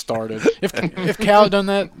even get me started. If Cal had done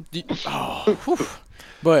that,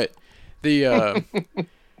 but the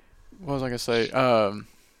what was I gonna say?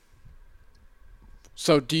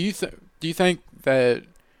 So do you think that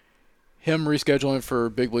him rescheduling for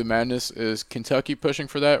Big Blue Madness is Kentucky pushing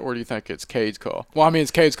for that, or do you think it's Cade's call? Well, I mean, it's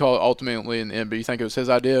Cade's call ultimately in the end, but you think it was his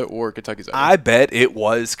idea or Kentucky's idea? I bet it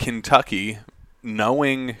was Kentucky,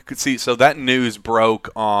 so that news broke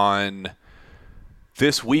on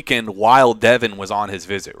this weekend while Devin was on his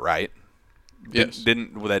visit, right? Yes.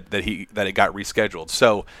 That it got rescheduled.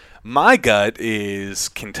 So my gut is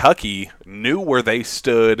Kentucky knew where they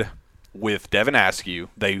stood with Devin Askew.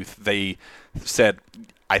 They said,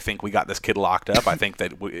 I think we got this kid locked up. I think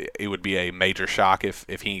that it would be a major shock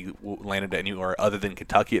if he landed anywhere other than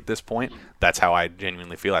Kentucky at this point. That's how I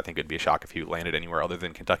genuinely feel. I think it would be a shock if he landed anywhere other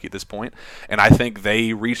than Kentucky at this point. And I think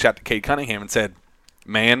they reached out to Cade Cunningham and said,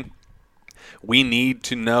 man, we need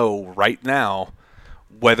to know right now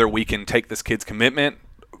whether we can take this kid's commitment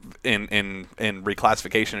in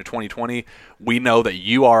reclassification in 2020. We know that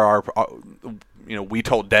you are our we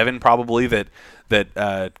told Devin probably that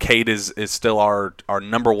Cade is still our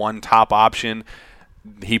number one top option.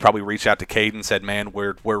 He probably reached out to Cade and said, "Man,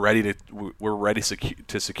 we're ready to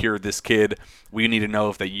secure this kid. We need to know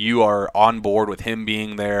if that you are on board with him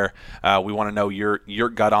being there. We want to know your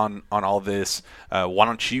gut on all this. Why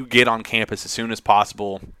don't you get on campus as soon as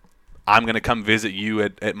possible? I'm going to come visit you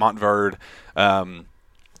at Montverde.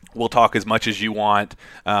 We'll talk as much as you want,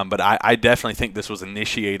 but I definitely think this was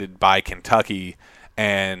initiated by Kentucky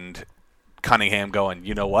and Cunningham going,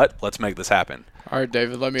 you know what? Let's make this happen." All right,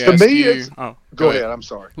 David, let me ask you. Go ahead. I'm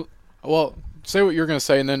sorry. Well, say what you're going to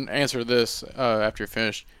say and then answer this after you're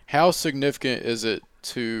finished. How significant is it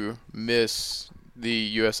to miss the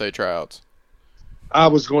USA tryouts? I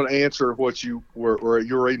was going to answer what you were.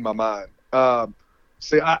 You're reading my mind.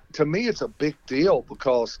 To me, it's a big deal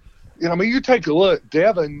because – you take a look.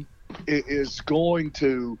 Devin is going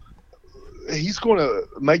to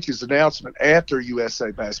make his announcement after USA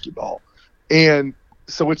basketball, and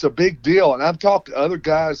so it's a big deal. And I've talked to other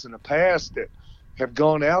guys in the past that have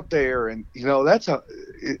gone out there, and that's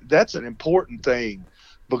an important thing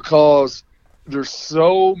because there's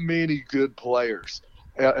so many good players.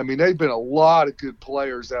 I mean, there've been a lot of good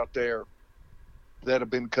players out there that have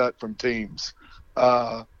been cut from teams.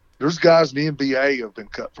 There's guys in the NBA who have been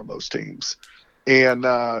cut from those teams. And,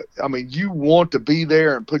 you want to be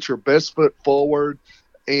there and put your best foot forward.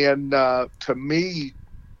 And to me,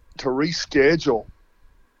 to reschedule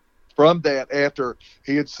from that after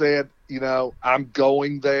he had said, I'm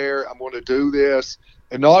going there, I'm going to do this.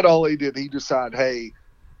 And not only did he decide, hey,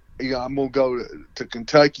 I'm going to go to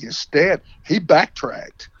Kentucky instead, he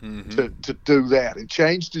backtracked to do that and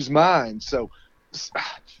changed his mind. So,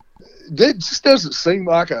 that just doesn't seem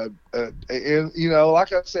like like I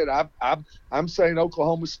said, I'm saying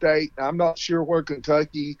Oklahoma State. I'm not sure where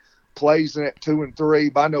Kentucky plays in at 2 and 3,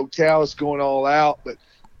 but I know Cal is going all out. But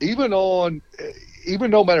even no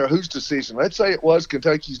matter whose decision, let's say it was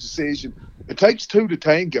Kentucky's decision, It takes two to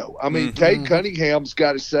tango. I mean, Cade Cunningham's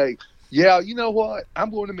got to say, yeah, you know what? I'm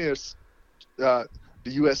going to miss the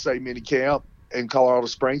USA mini camp in Colorado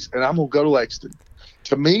Springs, and I'm going to go to Lexington.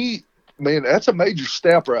 To me, man, that's a major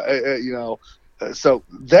step, so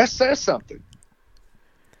that says something.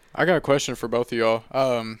 I got a question for both of y'all.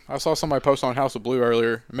 I saw somebody post on House of Blue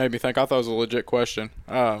earlier. It made me think. I thought it was a legit question.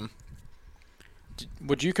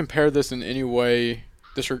 Would you compare this in any way,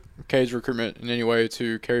 Cade's recruitment in any way,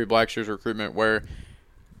 to Kerry Blackshear's recruitment, where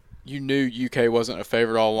you knew UK wasn't a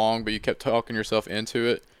favorite all along, but you kept talking yourself into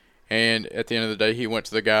it, and at the end of the day, he went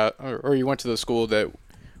to the guy, or he went to the school that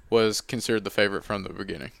was considered the favorite from the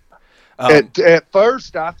beginning? At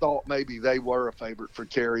first, I thought maybe they were a favorite for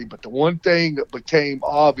Kerry, but the one thing that became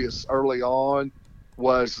obvious early on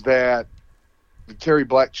was that the Kerry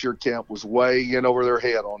Blackshear camp was way in over their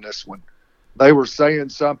head on this one. They were saying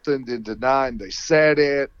something, then denying they said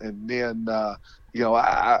it, and then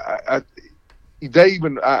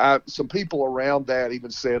some people around that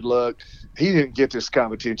even said, "Look, he didn't get this kind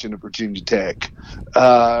of attention at Virginia Tech,"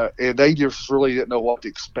 and they just really didn't know what to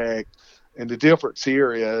expect. And the difference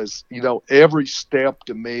here is, every step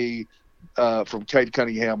to me from Cade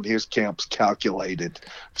Cunningham and his camp's calculated.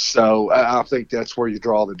 So I think that's where you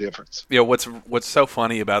draw the difference. Yeah, what's so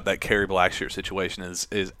funny about that Kerry Blackshear situation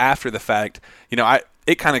is after the fact,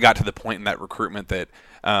 it kind of got to the point in that recruitment that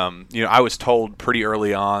I was told pretty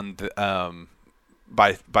early on that,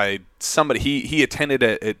 by somebody he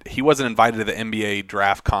attended he wasn't invited to the NBA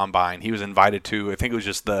draft combine. He was invited to, I think it was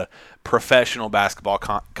just the professional basketball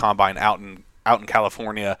combine out in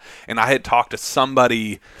California, and I had talked to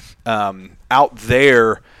somebody out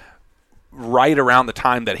there right around the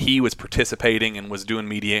time that he was participating and was doing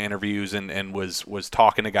media interviews and was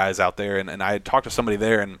talking to guys out there, and I had talked to somebody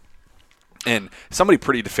there, and somebody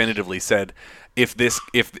pretty definitively said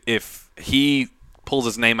if he pulls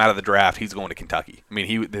his name out of the draft, he's going to Kentucky. I mean,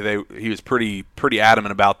 he was pretty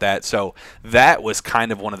adamant about that. So that was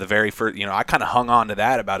kind of one of the very first. I kind of hung on to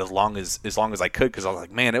that about as long as I could, because I was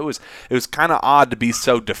like, man, it was kind of odd to be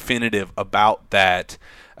so definitive about that.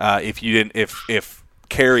 If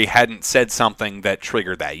Kerry hadn't said something that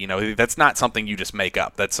triggered that, that's not something you just make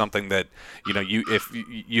up. That's something that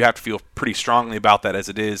you have to feel pretty strongly about that as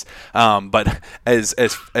it is. But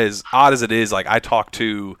as odd as it is, like I talked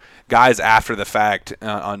to guys after the fact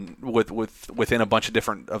within a bunch of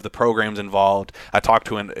different of the programs involved. I talked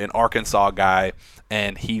to an Arkansas guy,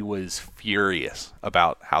 and he was furious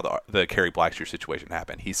about how the Kerry Blackshear situation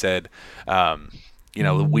happened. He said,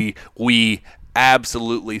 we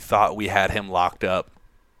absolutely thought we had him locked up.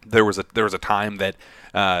 There was a time that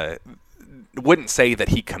wouldn't say that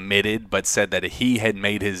he committed, but said that he had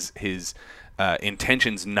made his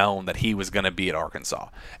intentions known that he was going to be at Arkansas.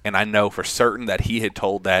 And I know for certain that he had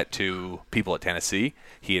told that to people at Tennessee.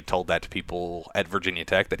 He had told that to people at Virginia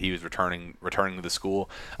Tech, that he was returning to the school.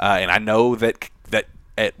 And I know that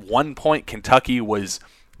at one point Kentucky was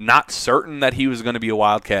not certain that he was going to be a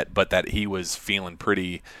Wildcat, but that he was feeling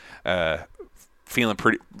pretty. They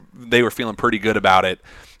were feeling pretty good about it.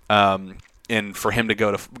 And for him to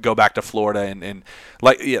go back to Florida and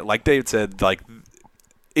like David said, like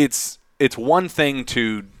it's one thing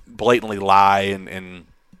to blatantly lie and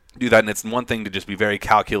do that, and it's one thing to just be very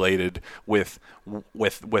calculated with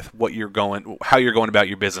what how you're going about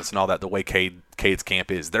your business and all that. The way Cade's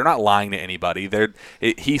camp is, they're not lying to anybody.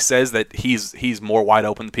 He says that he's more wide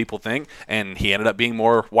open than people think, and he ended up being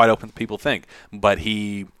more wide open than people think. But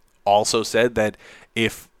he also said that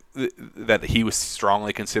that he was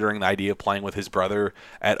strongly considering the idea of playing with his brother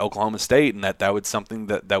at Oklahoma State, and that was something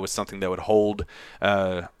that would hold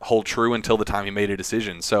true until the time he made a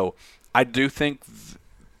decision. So I do think,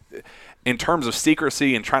 in terms of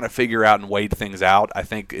secrecy and trying to figure out and wade things out, I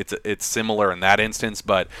think it's similar in that instance.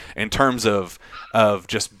 But in terms of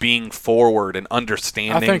just being forward and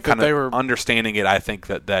understanding, understanding it, I think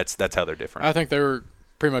that's how they're different. I think they were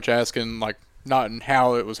pretty much asking, like, not in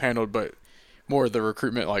how it was handled, but more of the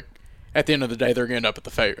recruitment. Like, at the end of the day, they're going to end up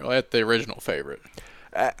at the original favorite.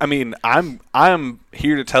 I mean, I'm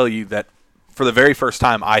here to tell you that for the very first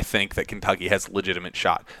time, I think that Kentucky has a legitimate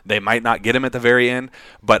shot. They might not get him at the very end,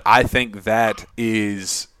 but I think that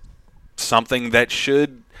is something that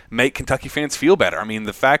should make Kentucky fans feel better. I mean,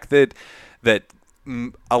 the fact that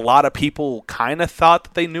a lot of people kind of thought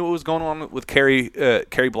that they knew what was going on with Kerry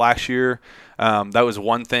Blackshear, that was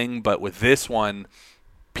one thing, but with this one,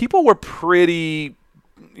 people were pretty.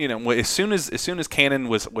 As soon as Cannon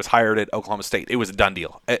was hired at Oklahoma State, it was a done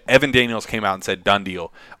deal. Evan Daniels came out and said done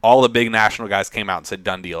deal. All the big national guys came out and said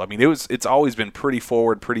done deal. I mean, it's always been pretty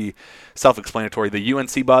forward, pretty self-explanatory. The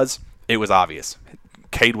UNC buzz, it was obvious.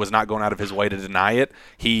 Cade was not going out of his way to deny it.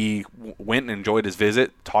 He went and enjoyed his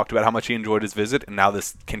visit, talked about how much he enjoyed his visit, and now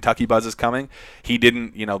this Kentucky buzz is coming. He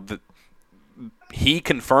didn't, he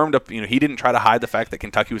confirmed, he didn't try to hide the fact that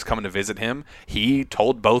Kentucky was coming to visit him. He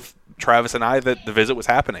told both Travis and I that the visit was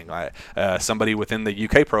happening. Somebody within the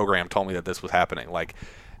UK program told me that this was happening. Like,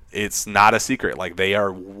 it's not a secret. Like, they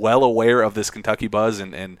are well aware of this Kentucky buzz,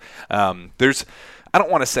 and there's, I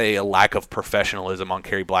don't want to say a lack of professionalism on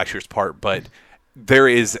Kerry Blackshear's part, but there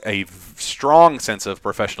is a strong sense of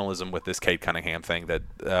professionalism with this Cade Cunningham thing that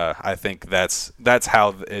I think that's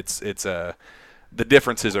how it's the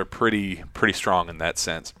differences are pretty strong in that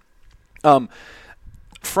sense.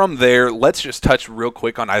 From there, let's just touch real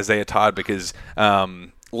quick on Isaiah Todd, because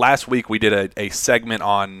last week we did a segment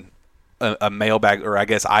on a mailbag, or I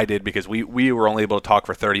guess I did, because we were only able to talk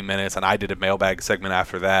for 30 minutes, and I did a mailbag segment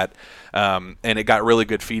after that, and it got really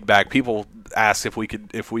good feedback. People asked if we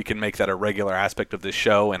can make that a regular aspect of this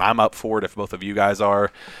show, and I'm up for it if both of you guys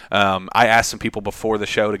are. I asked some people before the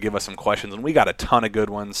show to give us some questions, and we got a ton of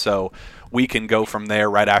good ones, so we can go from there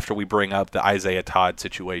right after we bring up the Isaiah Todd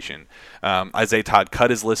situation. Isaiah Todd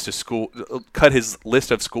cut his list of schools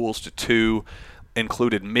to 2.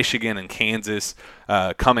 Included Michigan and Kansas,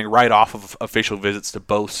 coming right off of official visits to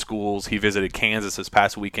both schools. He visited Kansas this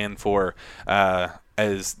past weekend for,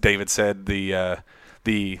 as David said, the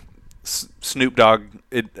Snoop Dogg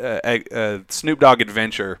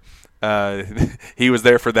adventure. He was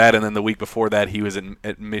there for that, and then the week before that, he was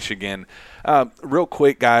at Michigan. Real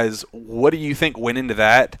quick, guys, what do you think went into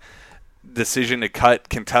that decision to cut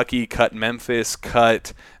Kentucky, cut Memphis,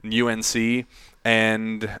 cut UNC?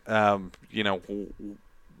 And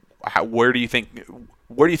where do you think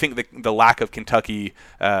the lack of Kentucky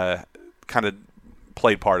kind of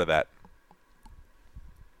played part of that?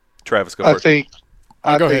 Travis, go first. I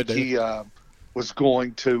think he was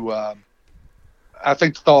going to. I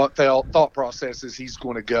think the thought process is he's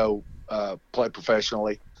going to go play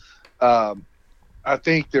professionally. I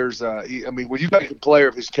think there's when you got a player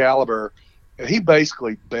of his caliber, he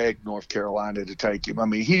basically begged North Carolina to take him. I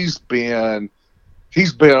mean, he's been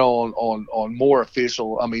on more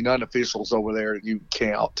unofficials over there that you can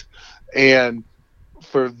count. And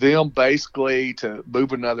for them basically to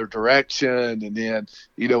move another direction, and then,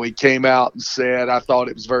 he came out and said, I thought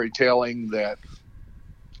it was very telling that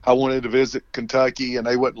I wanted to visit Kentucky and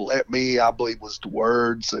they wouldn't let me, I believe was the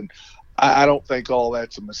words. And I don't think all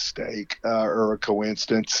that's a mistake or a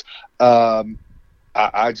coincidence. I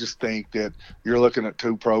just think that you're looking at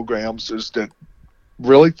 2 programs that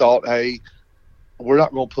really thought, hey, we're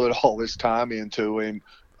not going to put all this time into him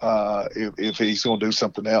if he's going to do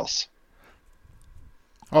something else.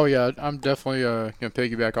 Oh, yeah, I'm definitely going to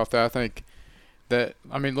piggyback off that. I think that,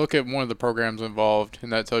 look at one of the programs involved,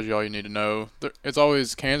 and that tells you all you need to know. It's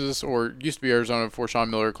always Kansas, or used to be Arizona before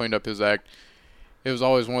Sean Miller cleaned up his act. It was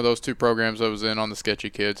always one of those 2 programs that was in on the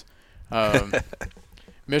sketchy kids.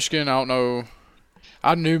 Michigan, I don't know.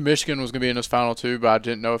 I knew Michigan was going to be in this final 2, but I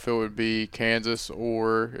didn't know if it would be Kansas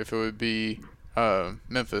or if it would be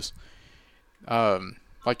Memphis.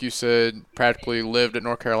 Like you said, practically lived at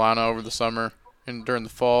North Carolina over the summer and during the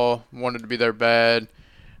fall, wanted to be there bad.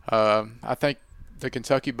 I think the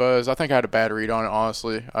Kentucky buzz, I think I had a bad read on it,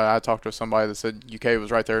 honestly. I talked to somebody that said UK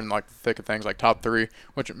was right there in the thick of things, like top 3,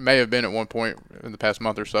 which it may have been at one point in the past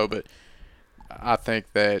month or so, but I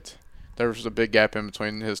think that there was a big gap in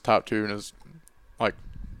between his top 2 and his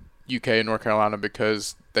UK and North Carolina,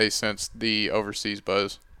 because they sensed the overseas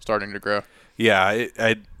buzz starting to grow. Yeah,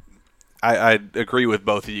 I agree with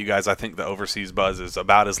both of you guys. I think the overseas buzz is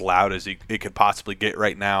about as loud as it could possibly get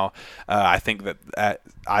right now. I think that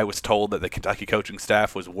I was told that the Kentucky coaching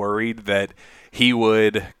staff was worried that he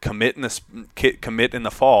would commit in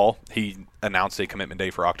the fall. He announced a commitment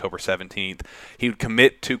day for October 17th. He would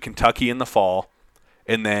commit to Kentucky in the fall,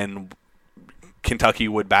 and then Kentucky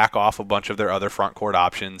would back off a bunch of their other front court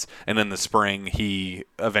options, and in the spring he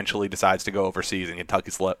eventually decides to go overseas, and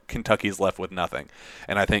Kentucky's left with nothing.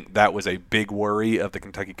 And I think that was a big worry of the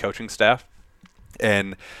Kentucky coaching staff,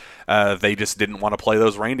 and they just didn't want to play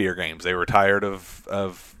those reindeer games. They were tired of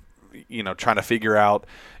trying to figure out,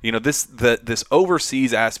 this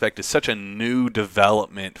overseas aspect is such a new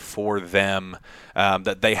development for them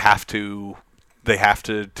that they have to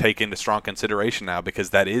take into strong consideration now, because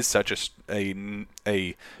that is such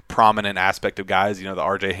a prominent aspect of guys. The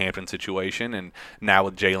R.J. Hampton situation, and now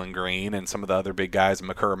with Jalen Green and some of the other big guys,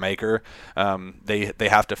 Makur Maker, they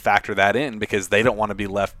have to factor that in, because they don't want to be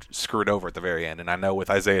left screwed over at the very end. And I know with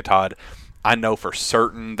Isaiah Todd, I know for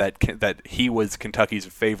certain that he was Kentucky's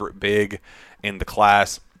favorite big in the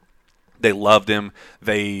class. They loved him.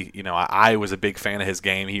 I was a big fan of his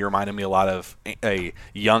game. He reminded me a lot of a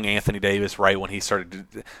young Anthony Davis right when he started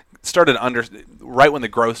right when the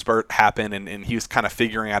growth spurt happened, and he was kind of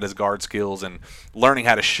figuring out his guard skills and learning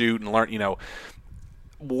how to shoot and learn.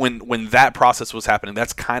 When that process was happening,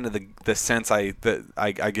 that's kind of the sense I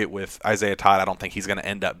get with Isaiah Todd. I don't think he's going to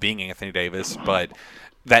end up being Anthony Davis, but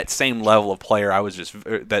that same level of player,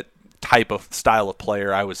 that type of style of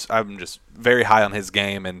player, I'm just very high on his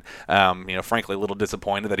game, and frankly a little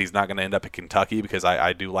disappointed that he's not going to end up at Kentucky because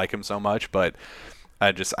I do like him so much, but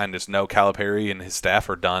I just know Calipari and his staff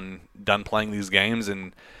are done playing these games,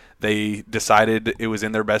 and they decided it was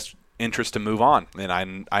in their best interest to move on,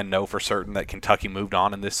 and I know for certain that Kentucky moved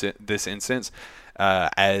on in this instance,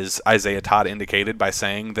 as Isaiah Todd indicated by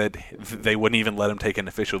saying that they wouldn't even let him take an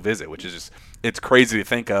official visit, which is just, it's crazy to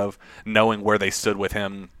think of, knowing where they stood with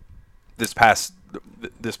him this past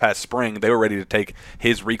spring. They were ready to take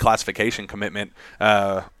his reclassification commitment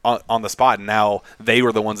on the spot, and now they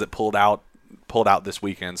were the ones that pulled out this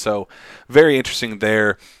weekend. So very interesting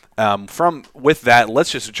there. With that,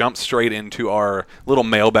 let's just jump straight into our little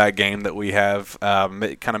mailbag game that we have.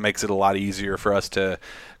 It kind of makes it a lot easier for us to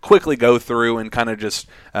quickly go through and kind of just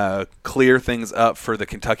clear things up for the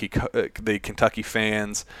Kentucky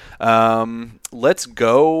fans. Let's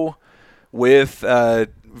go with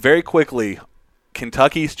very quickly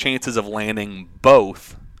Kentucky's chances of landing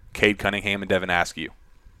both Cade Cunningham and Devin Askew.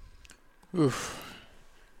 Oof.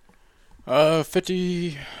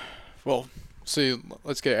 50. Well, see,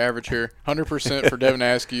 let's get average here. 100% for Devin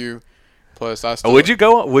Askew. Plus, I still. Would you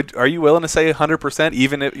go? Are you willing to say 100%?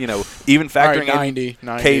 Even if even factoring right, 90, in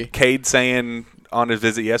 90. Cade saying on his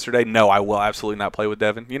visit yesterday, no, I will absolutely not play with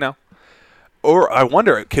Devin. Or I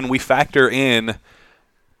wonder, can we factor in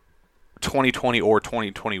 2020 or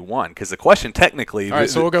 2021? Because the question technically. All right,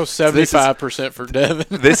 so we'll go 75% for Devin.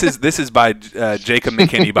 This is by Jacob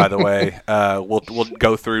McKinney, by the way. We'll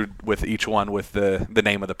go through with each one with the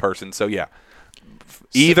name of the person. So yeah,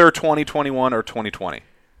 either 2021 or 2020,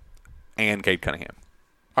 and Cade Cunningham.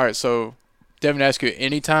 All right, so Devin Askew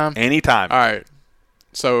anytime. Anytime. All right,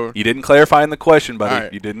 so you didn't clarify in the question, buddy.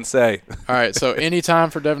 Right. You didn't say. All right, so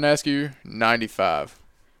anytime for Devin Askew, 95.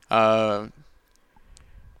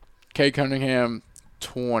 Cade Cunningham,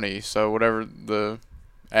 20. So whatever the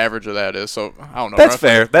average of that is. So I don't know. That's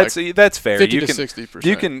fair. That's fair. 50 to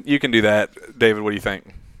 60%. You can do that, David. What do you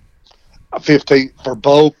think? 15 for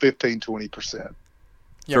both. 15-20%.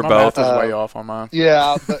 Yeah, for my both. math is way off on mine.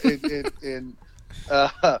 Yeah, but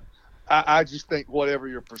I just think whatever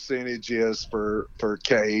your percentage is for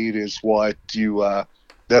Cade is what you.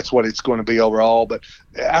 That's what it's going to be overall. But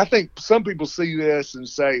I think some people see this and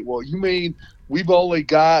say, well, you mean we're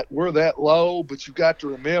that low? But you've got to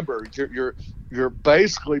remember, you're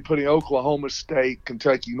basically putting Oklahoma State,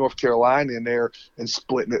 Kentucky, North Carolina in there and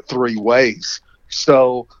splitting it three ways.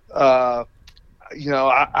 So, I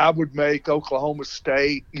would make Oklahoma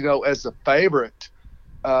State, as a favorite.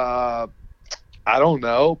 I don't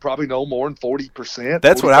know, probably no more than 40%.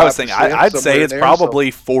 That's what I was saying. I'd say it's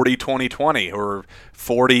probably 40-20-20 or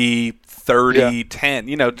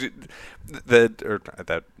 40-30-10.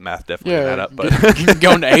 That math definitely didn't add up, but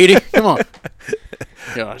going to 80. Come on,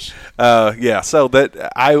 gosh. So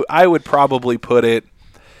that I would probably put it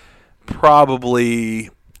 20.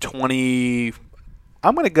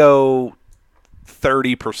 I'm going to go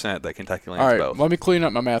 30% that Kentucky lands both. both. All right, let me clean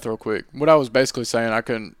up my math real quick. What I was basically saying, I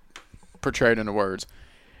couldn't portray it into words.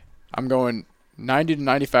 I'm going 90 to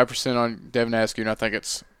 95% on Devin Askew, and I think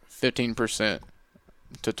it's 15%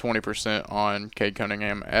 to 20% on Cade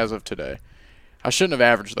Cunningham as of today. I shouldn't have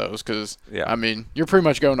averaged those because, you're pretty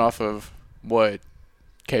much going off of what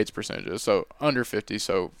Cade's percentage is. So under 50,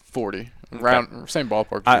 so 40. Around same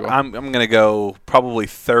ballpark. I'm going to go probably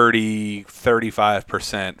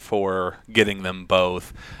 35% for getting them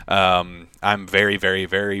both. I'm very, very,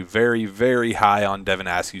 very, very, very high on Devin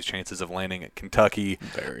Askew's chances of landing at Kentucky.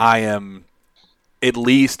 I am at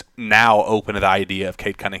least now open to the idea of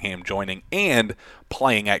Cade Cunningham joining and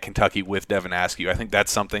playing at Kentucky with Devin Askew. I think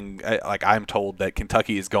that's something, I'm told that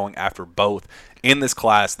Kentucky is going after both in this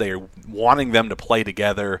class. They are wanting them to play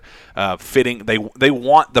together, fitting. They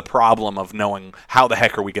want the problem of knowing how the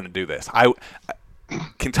heck are we going to do this.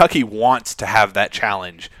 Kentucky wants to have that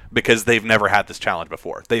challenge because they've never had this challenge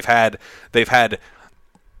before. They've gotten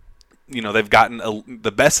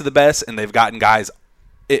the best of the best, and they've gotten guys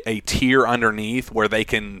a tier underneath where they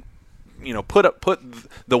can, put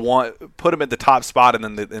them at the top spot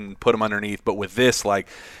and then put them underneath. But with this,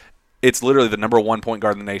 it's literally the number 1 point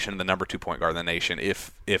guard in the nation and the number 2 point guard in the nation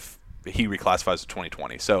if he reclassifies to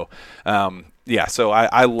 2020. So, so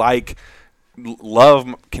I like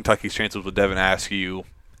love Kentucky's chances with Devin Askew.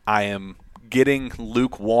 I am getting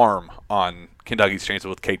lukewarm on Kentucky's chances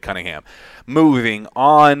with Cade Cunningham. Moving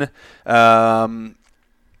on,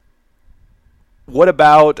 what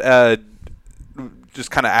about just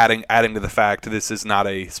kind of adding to the fact this is not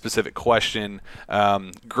a specific question,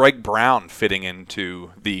 Greg Brown fitting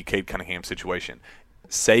into the Cade Cunningham situation.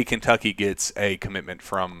 Say Kentucky gets a commitment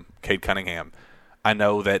from Cade Cunningham. I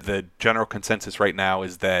know that the general consensus right now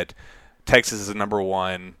is that Texas is number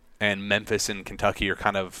one and Memphis and Kentucky are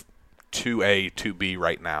kind of 2A, 2B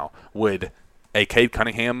right now. Would a Cade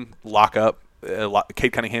Cunningham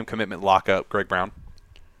commitment lock up Greg Brown?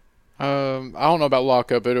 I don't know about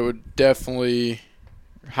lockup, but it would definitely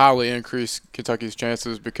highly increase Kentucky's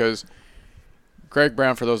chances because Greg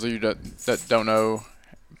Brown, for those of you that don't know,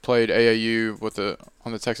 played AAU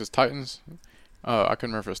on the Texas Titans. I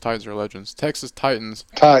couldn't remember if it was Titans or Legends. Texas Titans.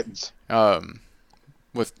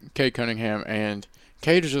 With Cade Cunningham, and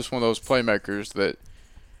Cade is just one of those playmakers that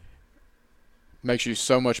makes you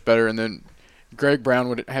so much better. And then Greg Brown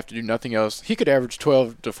would have to do nothing else. He could average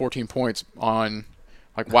 12 to 14 points on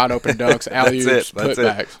like wide open dunks, alley-oops,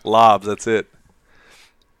 putbacks, lobs. That's it.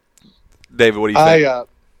 David, what do you think?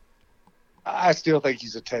 I still think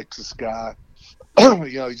he's a Texas guy.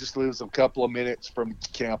 He just lives a couple of minutes from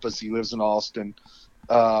campus. He lives in Austin,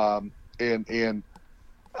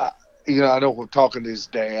 I know we're talking to his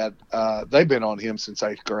dad. They've been on him since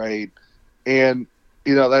 8th grade, and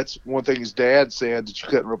that's one thing his dad said that you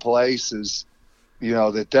couldn't replace is,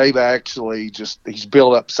 that they've actually he's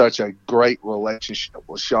built up such a great relationship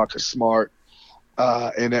with Shaka Smart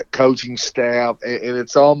and that coaching staff, and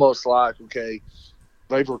it's almost like, okay,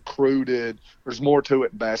 they've recruited. There's more to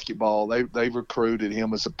it in basketball. They've recruited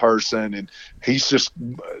him as a person, and he's just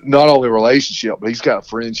not only a relationship, but he's got a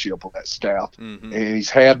friendship with that staff, and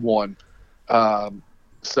he's had one.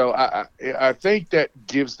 So I think that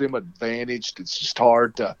gives them advantage. It's just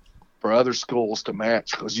hard for other schools to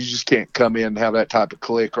match because you just can't come in and have that type of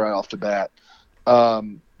click right off the bat.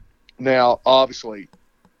 Now, obviously,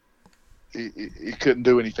 it couldn't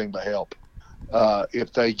do anything but help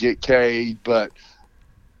if they get Cade, but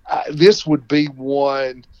this would be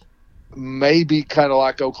one maybe kind of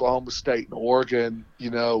like Oklahoma State and Oregon,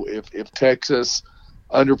 if Texas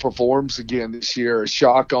underperforms again this year, a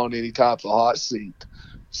shock on any type of hot seat.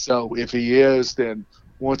 So if he is, then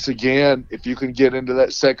once again, if you can get into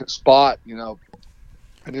that second spot, and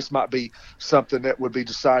this might be something that would be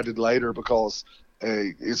decided later because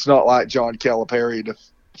it's not like John Calipari to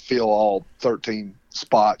fill all 13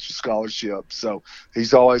 spots for scholarships. So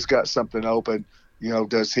he's always got something open.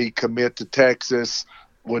 Does he commit to Texas?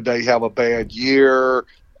 Would they have a bad year?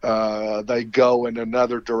 They go in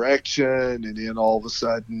another direction, and then all of a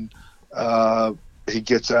sudden he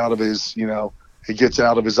gets out of his,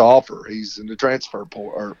 offer. He's in the transfer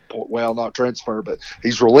not transfer, but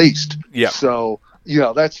he's released. Yeah. So,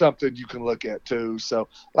 that's something you can look at too. So,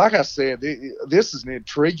 like I said, this is an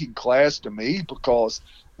intriguing class to me because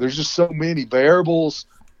there's just so many variables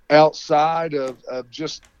outside of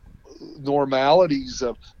just normalities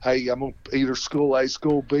of, hey, I'm going to either school A,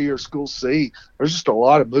 school B, or school C. There's just a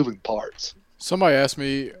lot of moving parts. Somebody asked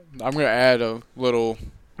me, I'm going to add a little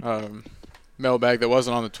mailbag that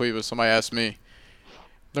wasn't on the tweet, but somebody asked me,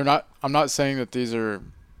 I'm not saying that these are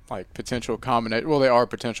like potential combinations. Well, they are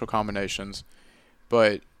potential combinations,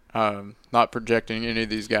 but not projecting any of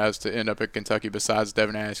these guys to end up at Kentucky besides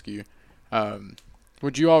Devin Askew.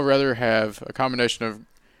 Would you all rather have a combination of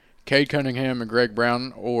Cade Cunningham and Greg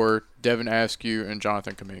Brown or Devin Askew and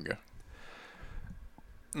Jonathan Kuminga?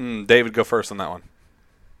 David, go first on that one.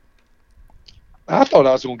 I thought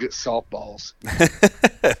I was going to get softballs.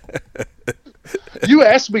 You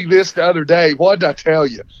asked me this the other day. What did I tell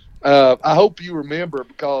you? I hope you remember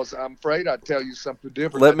because I'm afraid I'd tell you something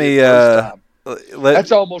different. Let me.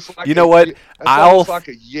 That's almost like what? Almost like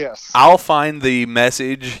a yes. I'll find the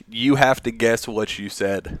message. You have to guess what you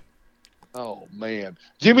said. Oh man,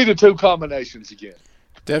 give me the two combinations again.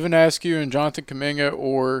 Devin Askew and Jonathan Kuminga,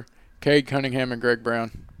 or Cade Cunningham and Greg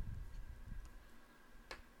Brown.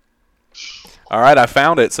 All right, I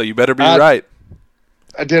found it. So you better be right.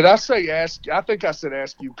 Did I say Askew? I think I said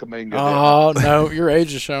Askew Kuminga. Oh no, your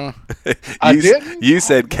age is showing. I didn't. You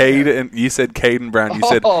said Cade and Brown.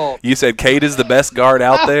 You said Cade is the best guard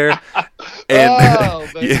out there,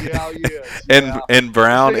 and and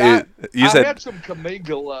Brown is. You said I had some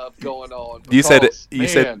Kuminga love going on. You said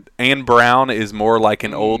and Brown is more like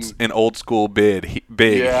an old school big.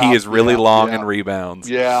 Yeah, he is really long in rebounds.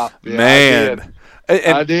 Yeah, man.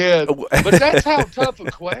 I did. But that's how tough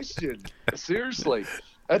a question. Seriously.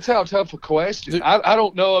 That's how tough a question. I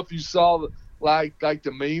don't know if you saw like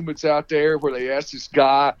the meme that's out there where they asked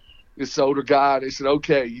this older guy, they said,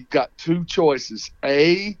 okay, you've got two choices.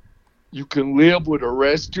 A, you can live with the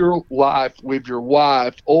rest of your life with your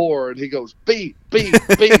wife, and he goes, B.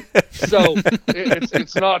 So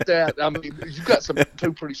it's not that. I mean, you've got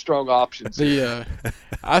two pretty strong options.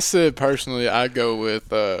 I said personally I'd go with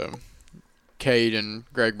Cade and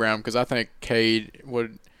Greg Brown because I think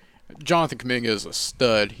Jonathan Kuminga is a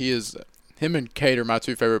stud. Him and Cade are my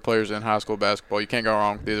two favorite players in high school basketball. You can't go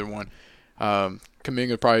wrong with either one.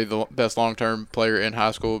 Kuminga is probably the best long-term player in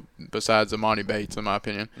high school besides Amani Bates, in my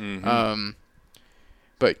opinion. Mm-hmm.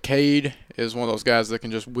 But Cade is one of those guys that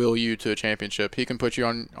can just will you to a championship. He can put you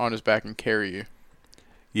on his back and carry you.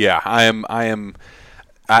 Yeah, I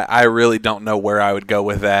really don't know where I would go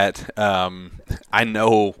with that. I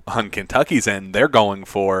know on Kentucky's end, they're going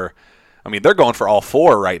for all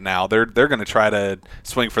four right now. They're going to try to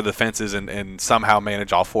swing for the fences and somehow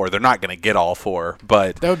manage all four. They're not going to get all four,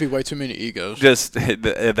 but that would be way too many egos.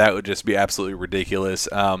 That would just be absolutely ridiculous.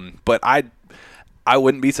 But I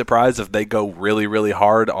wouldn't be surprised if they go really, really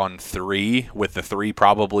hard on three, with the three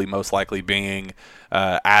probably most likely being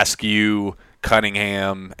Askew,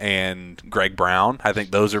 Cunningham, and Greg Brown. I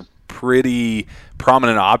think those are pretty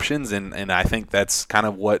prominent options, and I think that's kind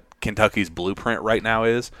of what Kentucky's blueprint right now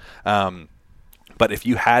is. But if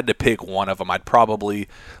you had to pick one of them, I'd probably,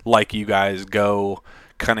 like you guys, go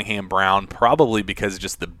Cunningham Brown, probably because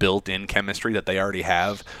just the built-in chemistry that they already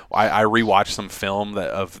have. I rewatched some film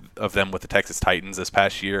of them with the Texas Titans this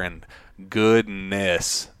past year, and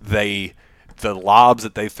goodness, the lobs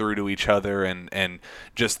that they threw to each other and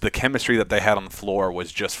just the chemistry that they had on the floor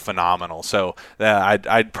was just phenomenal. So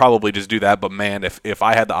I'd probably just do that. But man, if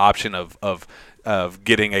I had the option of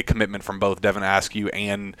getting a commitment from both Devin Askew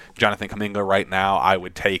and Jonathan Kuminga right now, I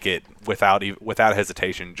would take it without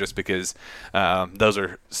hesitation, just because those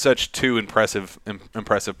are such two impressive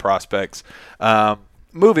prospects.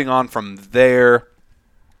 Moving on from there,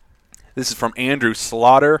 this is from Andrew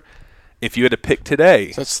Slaughter. If you had to pick today,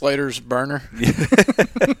 is that Slater's burner?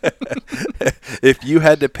 If you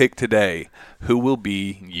had to pick today, who will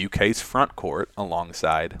be UK's front court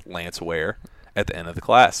alongside Lance Ware at the end of the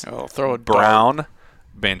class? Oh, throw a Brown,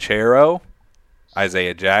 Banchero,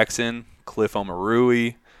 Isaiah Jackson, Cliff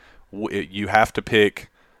Omarui. You have to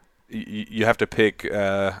pick. You have to pick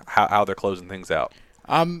how they're closing things out.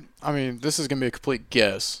 I mean, this is gonna be a complete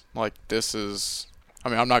guess. I'm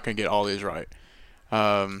not gonna get all these right.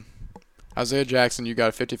 Isaiah Jackson, you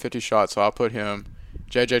got a 50-50 shot, so I'll put him.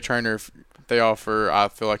 J.J. Traynor, if they offer, I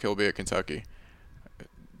feel like he'll be at Kentucky.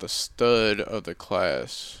 The stud of the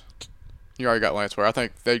class. You already got Lance Ware. I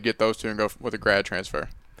think they'd get those two and go with a grad transfer.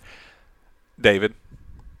 David?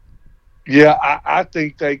 Yeah, I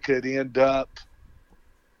think they could end up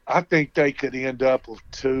with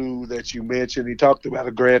two that you mentioned. He talked about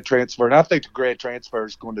a grad transfer, and I think the grad transfer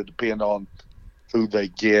is going to depend on who they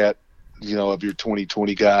get, of your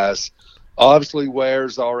 2020 guys. Obviously,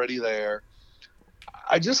 Ware's already there.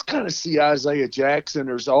 I just kind of see Isaiah Jackson.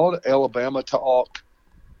 There's all the Alabama talk.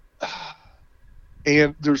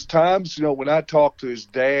 And there's times, when I talk to his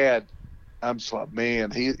dad, I'm just like,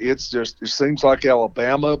 man, it seems like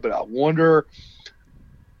Alabama, but I wonder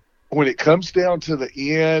when it comes down to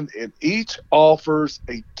the end, and each offers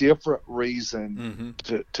a different reason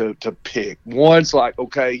to pick. One's like,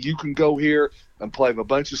 okay, you can go here and play with a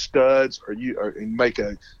bunch of studs, and make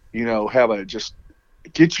just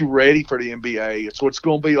get you ready for the NBA. It's what's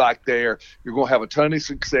going to be like there. You're going to have a ton of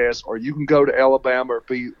success, or you can go to Alabama or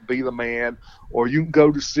be the man, or you can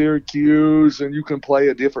go to Syracuse and you can play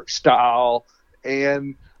a different style,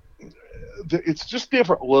 and it's just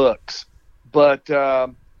different looks. But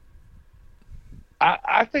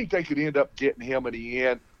I think they could end up getting him in the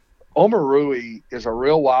end. Omarui is a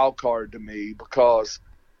real wild card to me because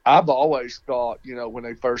I've always thought, when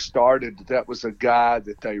they first started, that was a guy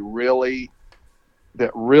that really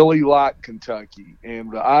liked Kentucky,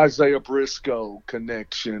 and the Isaiah Briscoe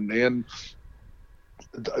connection, and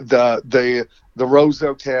the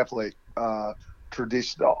Roselle Catholic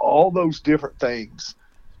tradition, all those different things.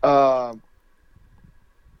 But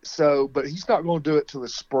he's not going to do it till the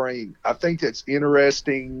spring. I think that's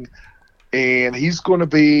interesting, and he's going to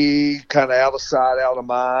be kind of out of sight, out of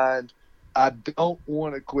mind. I don't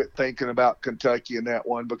want to quit thinking about Kentucky in that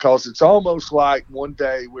one, because it's almost like one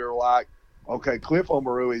day we're like, okay, Cliff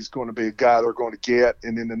Omarui is going to be a guy they're going to get,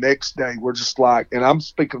 and then the next day we're just like, and I'm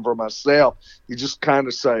speaking for myself, you just kind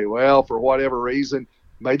of say, well, for whatever reason,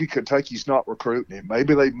 maybe Kentucky's not recruiting him.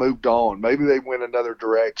 Maybe they've moved on. Maybe they went another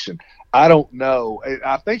direction. I don't know.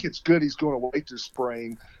 I think it's good he's going to wait this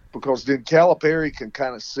spring, because then Calipari can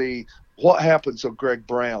kind of see what happens with Greg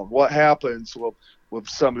Brown, what happens with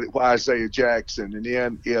somebody, Isaiah Jackson, and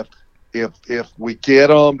then if we get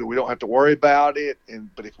them, we don't have to worry about it.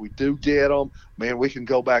 But if we do get them, man, we can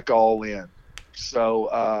go back all in.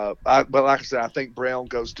 So, but like I said, I think Brown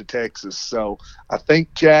goes to Texas. So I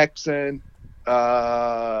think Jackson.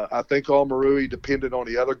 I think Omarui depended on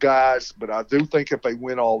the other guys, but I do think if they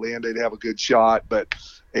went all in, they'd have a good shot. But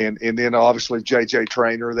and then obviously JJ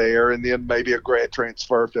Traynor there, and then maybe a grad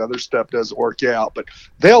transfer if the other stuff doesn't work out. But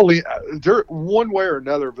they're one way or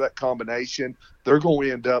another of that combination, they're going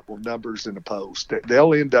to end up with numbers in the post.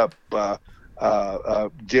 They'll end up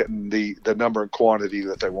getting the number and quantity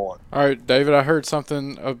that they want. All right, David, I heard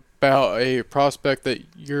something about a prospect that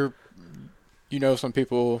you know some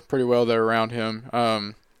people pretty well that are around him.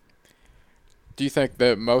 Do you think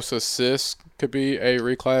that most assists could be a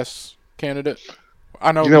reclass candidate?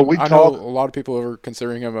 I know a lot of people are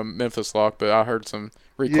considering him a Memphis lock, but I heard some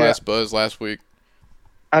reclass buzz last week.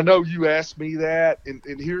 I know you asked me that, and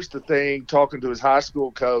here's the thing, talking to his high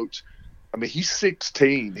school coach, I mean, he's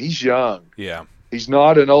 16. He's young. Yeah. He's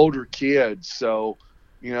not an older kid. So,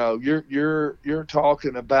 you know, you're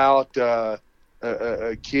talking about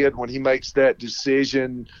a kid when he makes that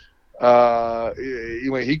decision. He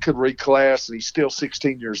could reclass, and he's still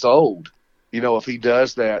 16 years old. You know, if he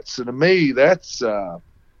does that. So to me, that's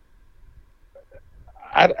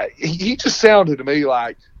he just sounded to me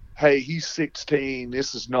like, hey, he's 16.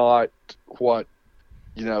 This is not what.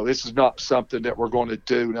 This is not something that we're going to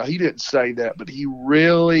do. Now, he didn't say that, but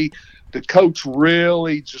the coach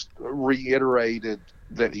really just reiterated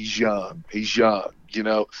that he's young. He's young.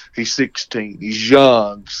 He's 16. He's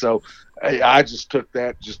young. So I just took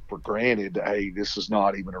that just for granted. Hey, this is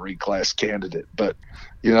not even a reclass candidate. But,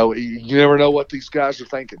 you never know what these guys are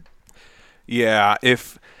thinking. Yeah,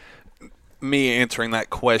 if me answering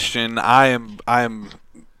that question, I'm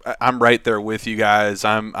right there with you guys.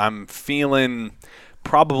 I'm feeling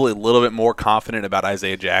probably a little bit more confident about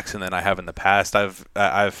Isaiah Jackson than I have in the past.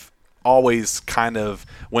 I've always kind of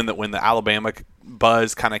when the Alabama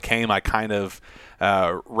buzz kind of came, I kind of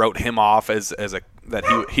wrote him off as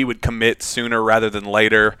that he would commit sooner rather than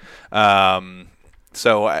later. But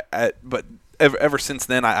ever since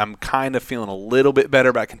then, I'm kind of feeling a little bit better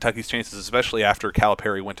about Kentucky's chances, especially after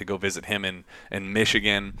Calipari went to go visit him in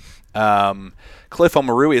Michigan. Cliff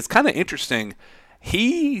Omarui, it's kind of interesting.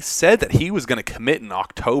 He said that he was going to commit in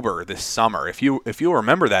October this summer. If you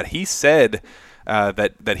remember that, he said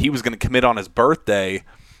that he was going to commit on his birthday,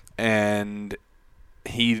 and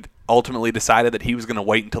he ultimately decided that he was going to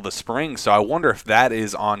wait until the spring. So I wonder if that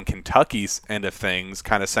is on Kentucky's end of things,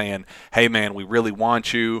 kind of saying, hey, man, we really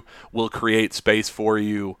want you. We'll create space for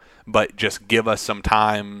you, but just give us some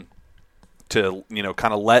time to,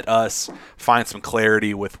 kind of let us find some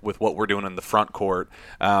clarity with what we're doing in the front court.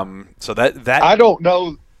 So that I don't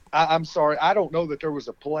know. I'm sorry. I don't know that there was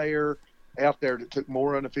a player out there that took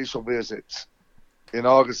more unofficial visits in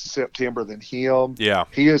August and September than him. Yeah.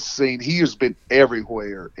 He has been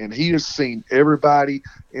everywhere, and he has seen everybody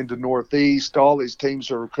in the Northeast. All these teams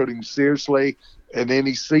are recruiting seriously. And then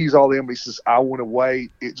he sees all them. He says, I want to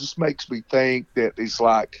wait. It just makes me think that he's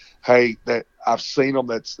like, hey, that I've seen them.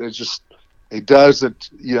 That's just, it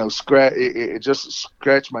doesn't, scratch. It just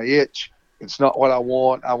scratch my itch. It's not what I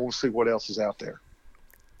want. I want to see what else is out there.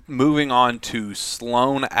 Moving on to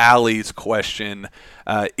Sloan Alley's question,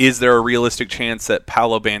 is there a realistic chance that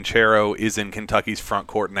Paolo Banchero is in Kentucky's front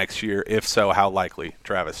court next year? If so, how likely?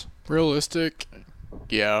 Travis? Realistic,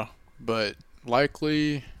 yeah, but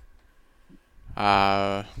likely,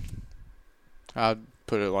 I'd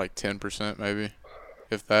put it like 10% maybe,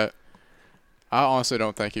 if that. I honestly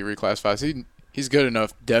don't think he reclassifies. He's good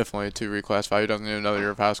enough, definitely, to reclassify. He doesn't need another year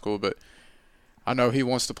of high school, but I know he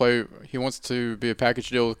wants to play. He wants to be a package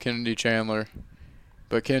deal with Kennedy Chandler,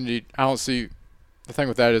 but Kennedy, I don't see. The thing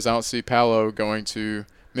with that is I don't see Paolo going to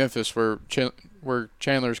Memphis, where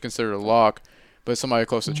Chandler is considered a lock. But somebody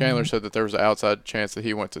close to Chandler said that there was an outside chance that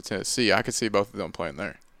he went to Tennessee. I could see both of them playing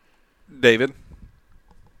there. David?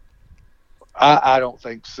 I don't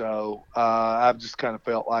think so. I've just kind of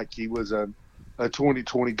felt like he was a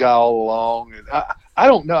 2020 guy all along. And I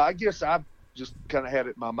don't know. I guess I've just kind of had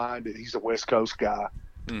it in my mind that he's a West Coast guy.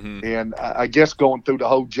 Mm-hmm. And I guess going through the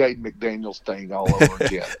whole Jaden McDaniels thing all over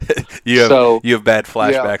again. you have bad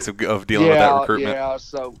flashbacks of dealing with that recruitment. Yeah,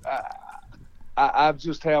 so I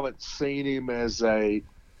just haven't seen him as a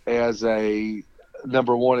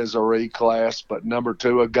number one as a reclass, but number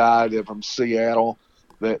two, a guy that from Seattle.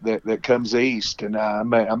 that comes east, and I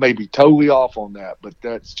may be totally off on that, but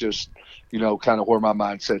that's just kind of where my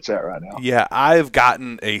mindset's at right now. Yeah, I've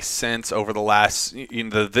gotten a sense over the last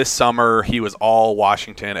this summer he was all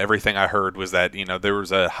Washington. Everything I heard was that there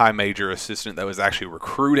was a high major assistant that was actually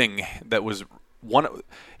recruiting that was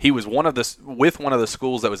with one of the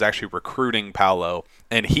schools that was actually recruiting Paolo,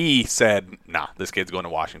 and he said, "Nah, this kid's going to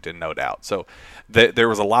Washington, no doubt." So there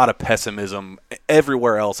was a lot of pessimism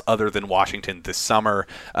everywhere else other than Washington this summer.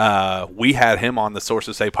 We had him on the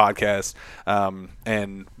Sources Say podcast,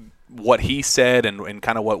 and what he said and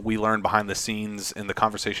kind of what we learned behind the scenes in the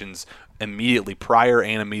conversations immediately prior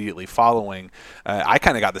and immediately following, I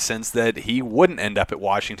kind of got the sense that he wouldn't end up at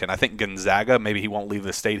Washington. I think Gonzaga, maybe he won't leave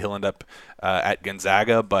the state. He'll end up at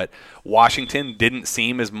Gonzaga, but Washington didn't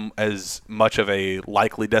seem as much of a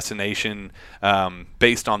likely destination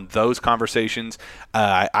based on those conversations.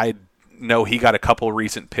 I know he got a couple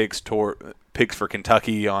recent picks for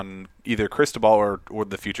Kentucky on either Cristobal or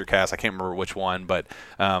the Future Cast. I can't remember which one, but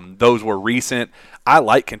those were recent. I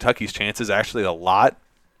like Kentucky's chances actually a lot.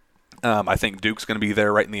 I think Duke's going to be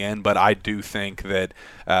there right in the end, but I do think that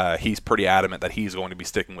he's pretty adamant that he's going to be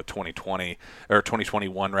sticking with 2020 or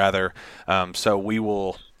 2021 rather. So we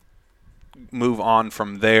will move on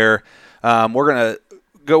from there. We're going to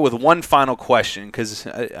go with one final question because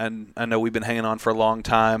I know we've been hanging on for a long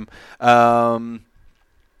time.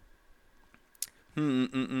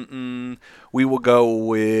 We will go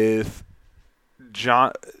with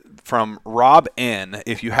John from Rob N.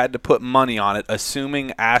 If you had to put money on it,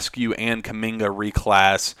 assuming Askew and Kuminga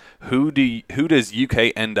reclass, who does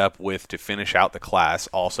UK end up with to finish out the class?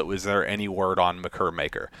 Also, is there any word on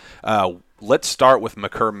McCurmaker? Let's start with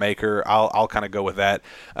McCurmaker. I'll kind of go with that.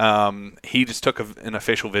 He just took an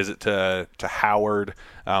official visit to Howard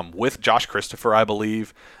with Josh Christopher, I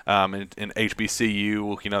believe, in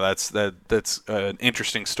HBCU. That's an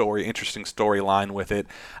interesting storyline with it.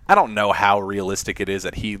 I don't know how realistic it is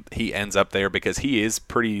that he ends up there because he is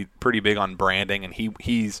pretty big on branding, and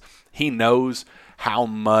he knows how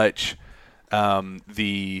much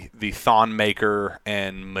the Thonmaker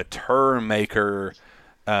and Maturmaker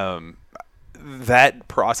that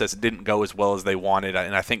process didn't go as well as they wanted,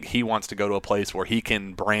 and I think he wants to go to a place where he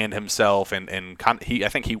can brand himself and I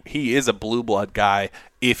think he is a blue blood guy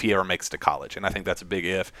if he ever makes it to college, and I think that's a big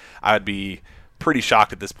if. I'd be pretty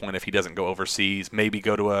shocked at this point if he doesn't go overseas. Maybe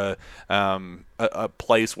go to a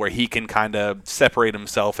place where he can kind of separate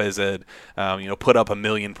himself as put up 1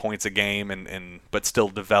 million points a game but still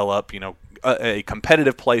develop a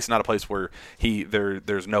competitive place, not a place where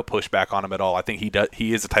there's no pushback on him at all. I think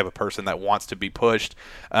he is the type of person that wants to be pushed.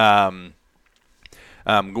 What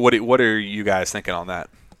are you guys thinking on that?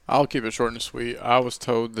 I'll keep it short and sweet. I was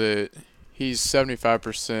told that he's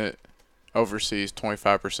 75% overseas,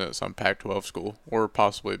 25% some Pac-12 school or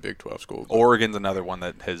possibly a Big 12 school. Oregon's another one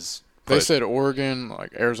that has. They said Oregon,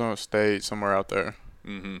 like Arizona State, somewhere out there.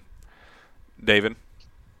 Mm-hmm. David?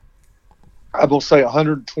 I will say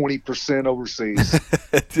 120% overseas.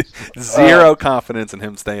 Zero confidence in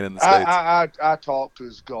him staying in the States. I talked to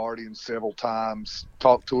his guardian several times,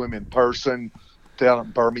 talked to him in person down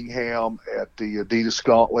in Birmingham at the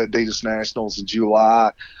Adidas Nationals in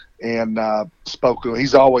July, and spoke to him.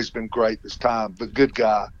 He's always been great this time, but good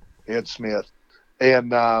guy, Ed Smith.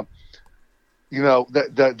 And, they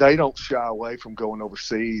don't shy away from going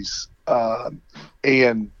overseas.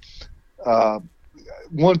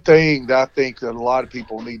 One thing that I think that a lot of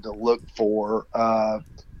people need to look for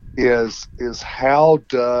is how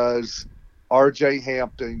does R.J.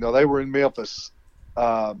 Hampton, they were in Memphis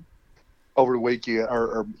over the weekend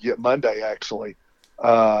or Monday actually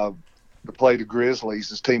to play the Grizzlies,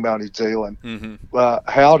 his team out in New Zealand. Mm-hmm.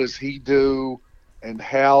 How does he do, and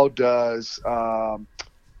how does LaMelo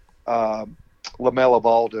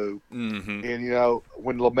Ball do? Mm-hmm. And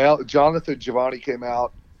when Jonathan Giovanni came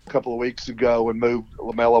out a couple of weeks ago and moved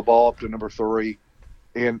LaMelo Ball up to number 3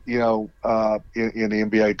 in the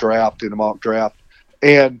NBA draft, in the mock draft.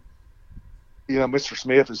 And, Mr.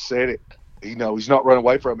 Smith has said it, he's not running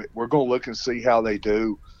away from it. We're going to look and see how they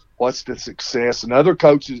do. What's the success? And other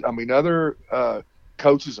coaches and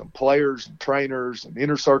players and trainers and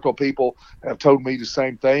inner circle people have told me the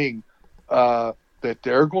same thing, that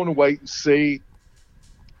they're going to wait and see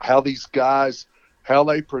how these guys, how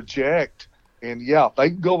they project. And, if they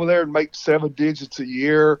can go over there and make 7 digits a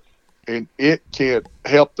year and it can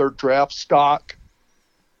help their draft stock,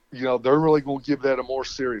 they're really going to give that a more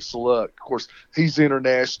serious look. Of course, he's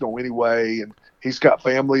international anyway, and he's got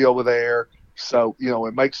family over there. So,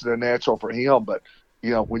 it makes it a natural for him. But,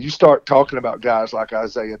 when you start talking about guys like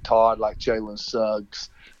Isaiah Todd, like Jalen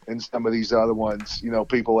Suggs, and some of these other ones,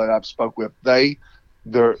 people that I've spoke with, they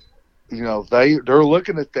they're they're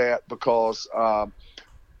looking at that because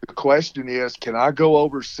the question is, can I go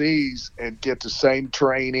overseas and get the same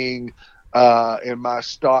training and my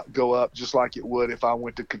stock go up just like it would if I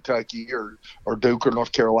went to Kentucky or Duke or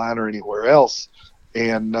North Carolina or anywhere else?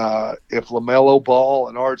 And if LaMelo Ball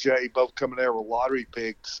and RJ both coming there with lottery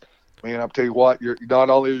picks, man, I'll tell you what, you're not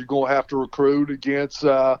only are you going to have to recruit against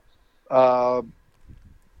those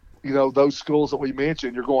schools that we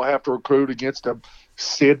mentioned, you're going to have to recruit against them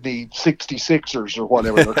Sydney 66ers or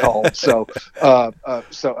whatever they're called. So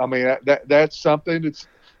I mean, that's something that's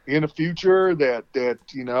in the future that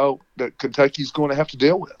Kentucky's going to have to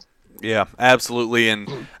deal with. Yeah, absolutely.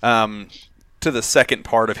 And to the second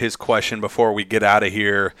part of his question before we get out of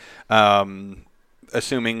here,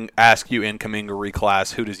 assuming Askew and Kuminga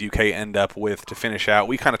reclass, who does UK end up with to finish out?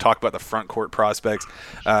 We kind of talked about the front court prospects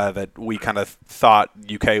that we kind of thought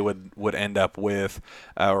UK would end up with,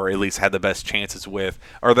 or at least had the best chances with.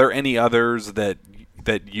 Are there any others that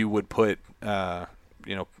you would put,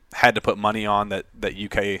 had to put money on that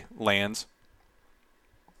UK lands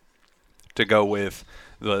to go with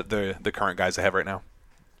the current guys they have right now?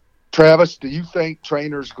 Travis, do you think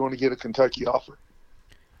Trainer's going to get a Kentucky offer?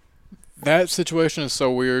 That situation is so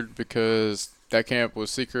weird because that camp was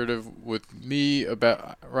secretive with me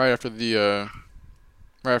about right after the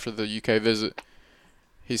UK visit.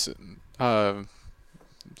 He's one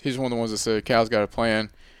of the ones that said Cal's got a plan,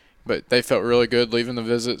 but they felt really good leaving the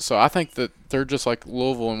visit. So I think that they're just like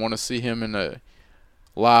Louisville and want to see him in a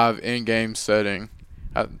live in-game setting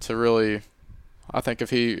to really. I think if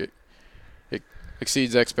he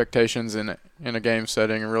exceeds expectations in a game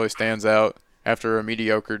setting and really stands out after a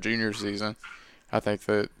mediocre junior season, I think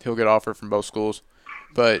that he'll get offered from both schools.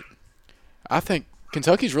 But I think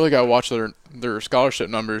Kentucky's really got to watch their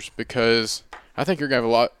scholarship numbers because I think you're going to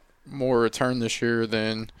have a lot more return this year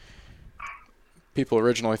than people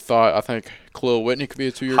originally thought. I think Khalil Whitney could be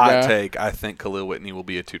a 2-year guy. Hot take, I think Khalil Whitney will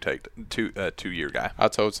be a two-year guy. I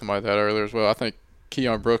told somebody that earlier as well. I think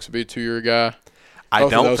Keon Brooks will be a 2-year guy. I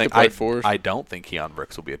don't think Keon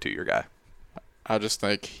Brooks will be a 2-year guy.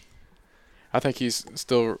 I think he's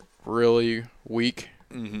still really weak.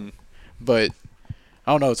 Mm-hmm. But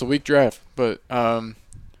I don't know. It's a weak draft. But I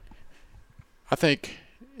think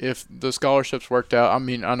if the scholarships worked out, I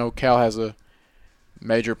mean, I know Cal has a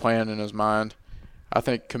major plan in his mind. I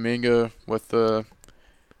think Kuminga with the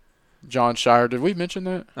John Shire. Did we mention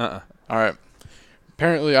that? Uh-uh. All right.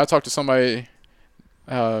 Apparently, I talked to somebody.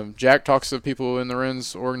 Jack talks to people in the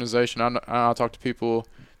Wrens organization. I talk to people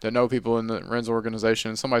that know people in the Wrens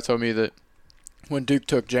organization. Somebody told me that when Duke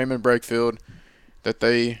took Jamin Brakefield, that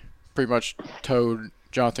they pretty much told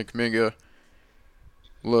Jonathan Kuminga,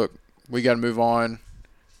 look, we got to move on.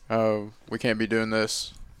 We can't be doing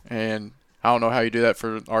this. And I don't know how you do that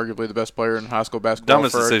for arguably the best player in high school basketball.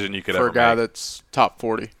 Dumbest decision you could ever make. For a guy that's top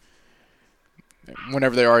 40.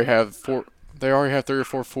 Whenever they already have 3 or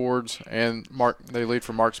 4 forwards, and they lead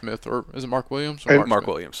for Mark Smith, or is it Mark Williams? Or Mark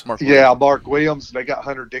Williams. Yeah, Mark Williams. They got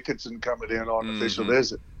Hunter Dickinson coming in on official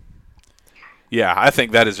visit. Yeah, I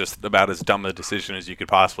think that is just about as dumb a decision as you could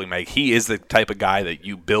possibly make. He is the type of guy that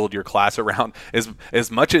you build your class around. As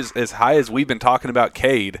much as high as we've been talking about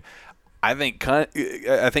Cade, I think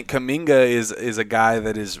Kuminga is a guy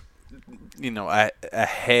that is, a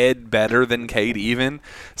head better than Cade even.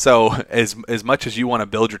 So as much as you want to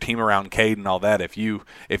build your team around Cade and all that, if you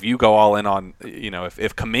go all in on,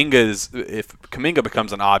 if Kuminga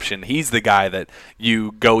becomes an option, he's the guy that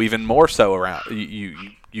you go even more so around.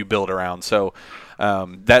 You build around. So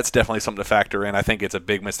that's definitely something to factor in. I think it's a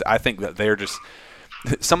big mistake. I think that they're just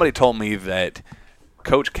 – somebody told me that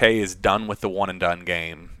Coach K is done with the one-and-done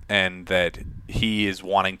game and that he is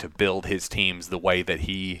wanting to build his teams the way that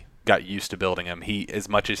he got used to building them. As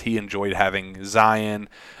much as he enjoyed having Zion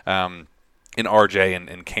and RJ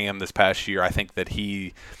and Cam this past year, I think that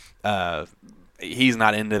he's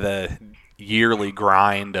not into the – yearly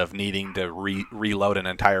grind of needing to reload an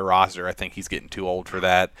entire roster. I think he's getting too old for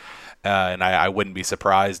that, and I wouldn't be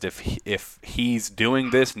surprised if he's doing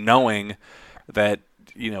this knowing that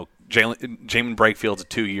Jamin Brakefield's a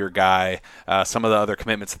 2-year guy. Some of the other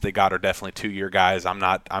commitments that they got are definitely 2-year guys.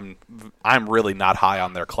 I'm really not high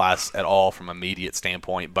on their class at all from an immediate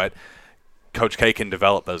standpoint, but Coach K can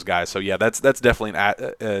develop those guys. So yeah, that's definitely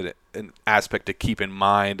an aspect to keep in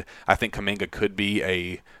mind. I think Kuminga could be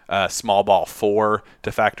a small ball 4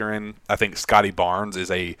 to factor in. I think Scotty Barnes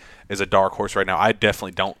is a dark horse right now. I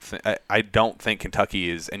definitely don't think Kentucky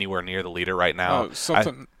is anywhere near the leader right now.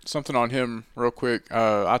 Something on him real quick.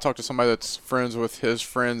 I talked to somebody that's friends with his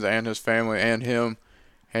friends and his family and him,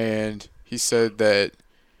 and he said that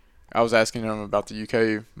I was asking him about the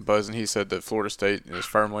UK buzz, and he said that Florida State is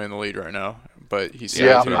firmly in the lead right now. But he said,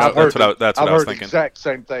 Yeah, that's what I was I've heard thinking. The exact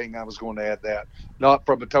same thing. I was going to add that, not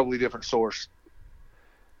from a totally different source.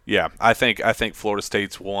 Yeah, I think Florida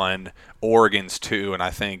State's 1, Oregon's 2, and I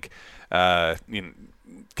think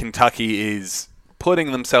Kentucky is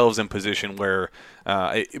putting themselves in position where,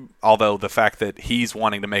 although the fact that he's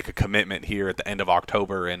wanting to make a commitment here at the end of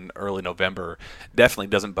October and early November definitely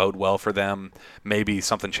doesn't bode well for them. Maybe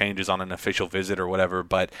something changes on an official visit or whatever,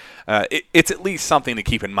 but it's at least something to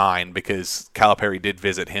keep in mind because Calipari did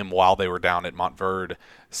visit him while they were down at Montverde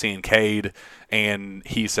seeing Cade, and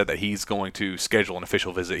he said that he's going to schedule an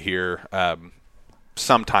official visit here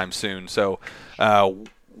sometime soon. So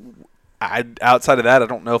outside of that, I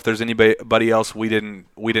don't know if there's anybody else we didn't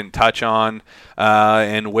touch on.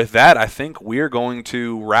 And with that, I think we're going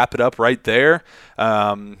to wrap it up right there.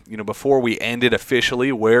 Before we end it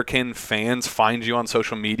officially, where can fans find you on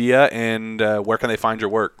social media, and where can they find your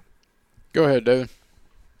work? Go ahead, David.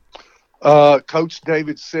 Coach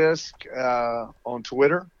David Sisk on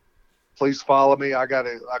Twitter. Please follow me. Like I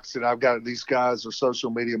said, these guys are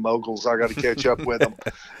social media moguls. I got to catch up with them.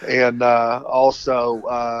 And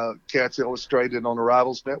also Cats Illustrated on the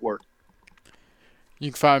Rivals Network.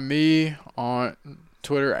 You can find me on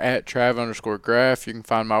Twitter at Trav_Graph. You can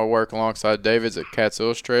find my work alongside David's at Cats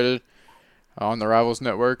Illustrated on the Rivals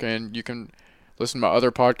Network. And you can listen to my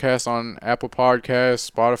other podcasts on Apple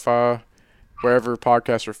Podcasts, Spotify, wherever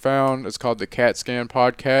podcasts are found. It's called the Cat Scan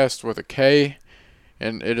Podcast with a K.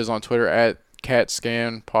 And it is on Twitter at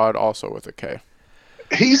CatScanPod, also with a K.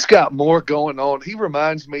 He's got more going on. He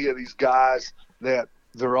reminds me of these guys that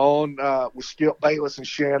they're on with Skip Bayless and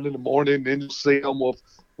Shannon in the morning, and then you see them with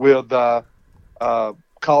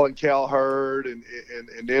Colin Cowherd, and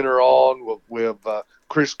then are on with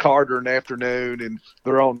Chris Carter in the afternoon, and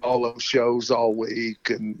they're on all those shows all week.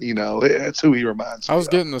 And, that's who he reminds me I was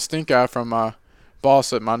getting the stink eye from my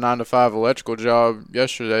boss at my 9-to-5 electrical job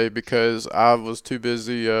yesterday because I was too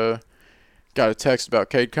busy. Got a text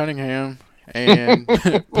about Cade Cunningham and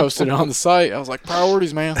posted it on the site. I was like,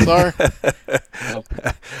 priorities, man. Sorry.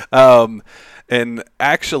 And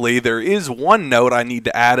actually, there is one note I need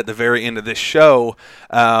to add at the very end of this show.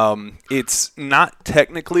 It's not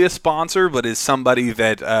technically a sponsor, but is somebody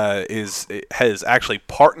that has actually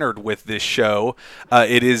partnered with this show.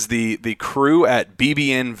 It is the crew at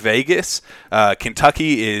BBN Vegas.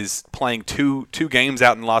 Kentucky is playing two games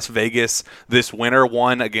out in Las Vegas this winter.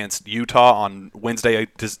 One against Utah on Wednesday,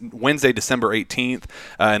 December 18th,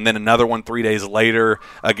 and then another one 3 days later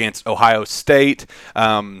against Ohio State.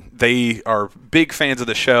 They are big fans of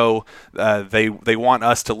the show. They want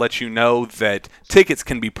us to let you know that tickets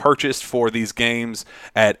can be purchased for these games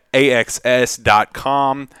at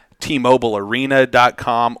AXS.com,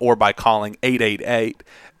 TMobileArena.com, or by calling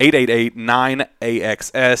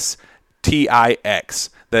 888-9AXS-TIX.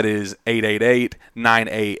 That is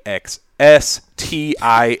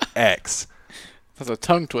 888-9AXS-TIX. That's a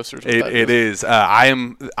tongue twister. It is. I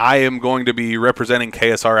am going to be representing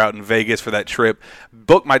KSR out in Vegas for that trip.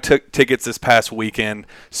 Booked my tickets this past weekend.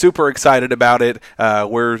 Super excited about it.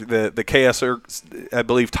 We're the KSR. I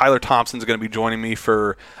believe Tyler Thompson's going to be joining me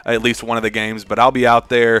for at least one of the games, but I'll be out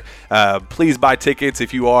there. Please buy tickets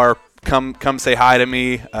if you are. Come say hi to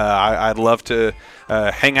me. I'd love to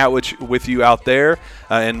hang out with you out there.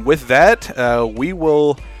 And with that, we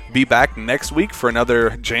will be back next week for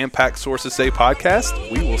another jam-packed Sources Say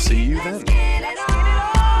podcast. We will see you then.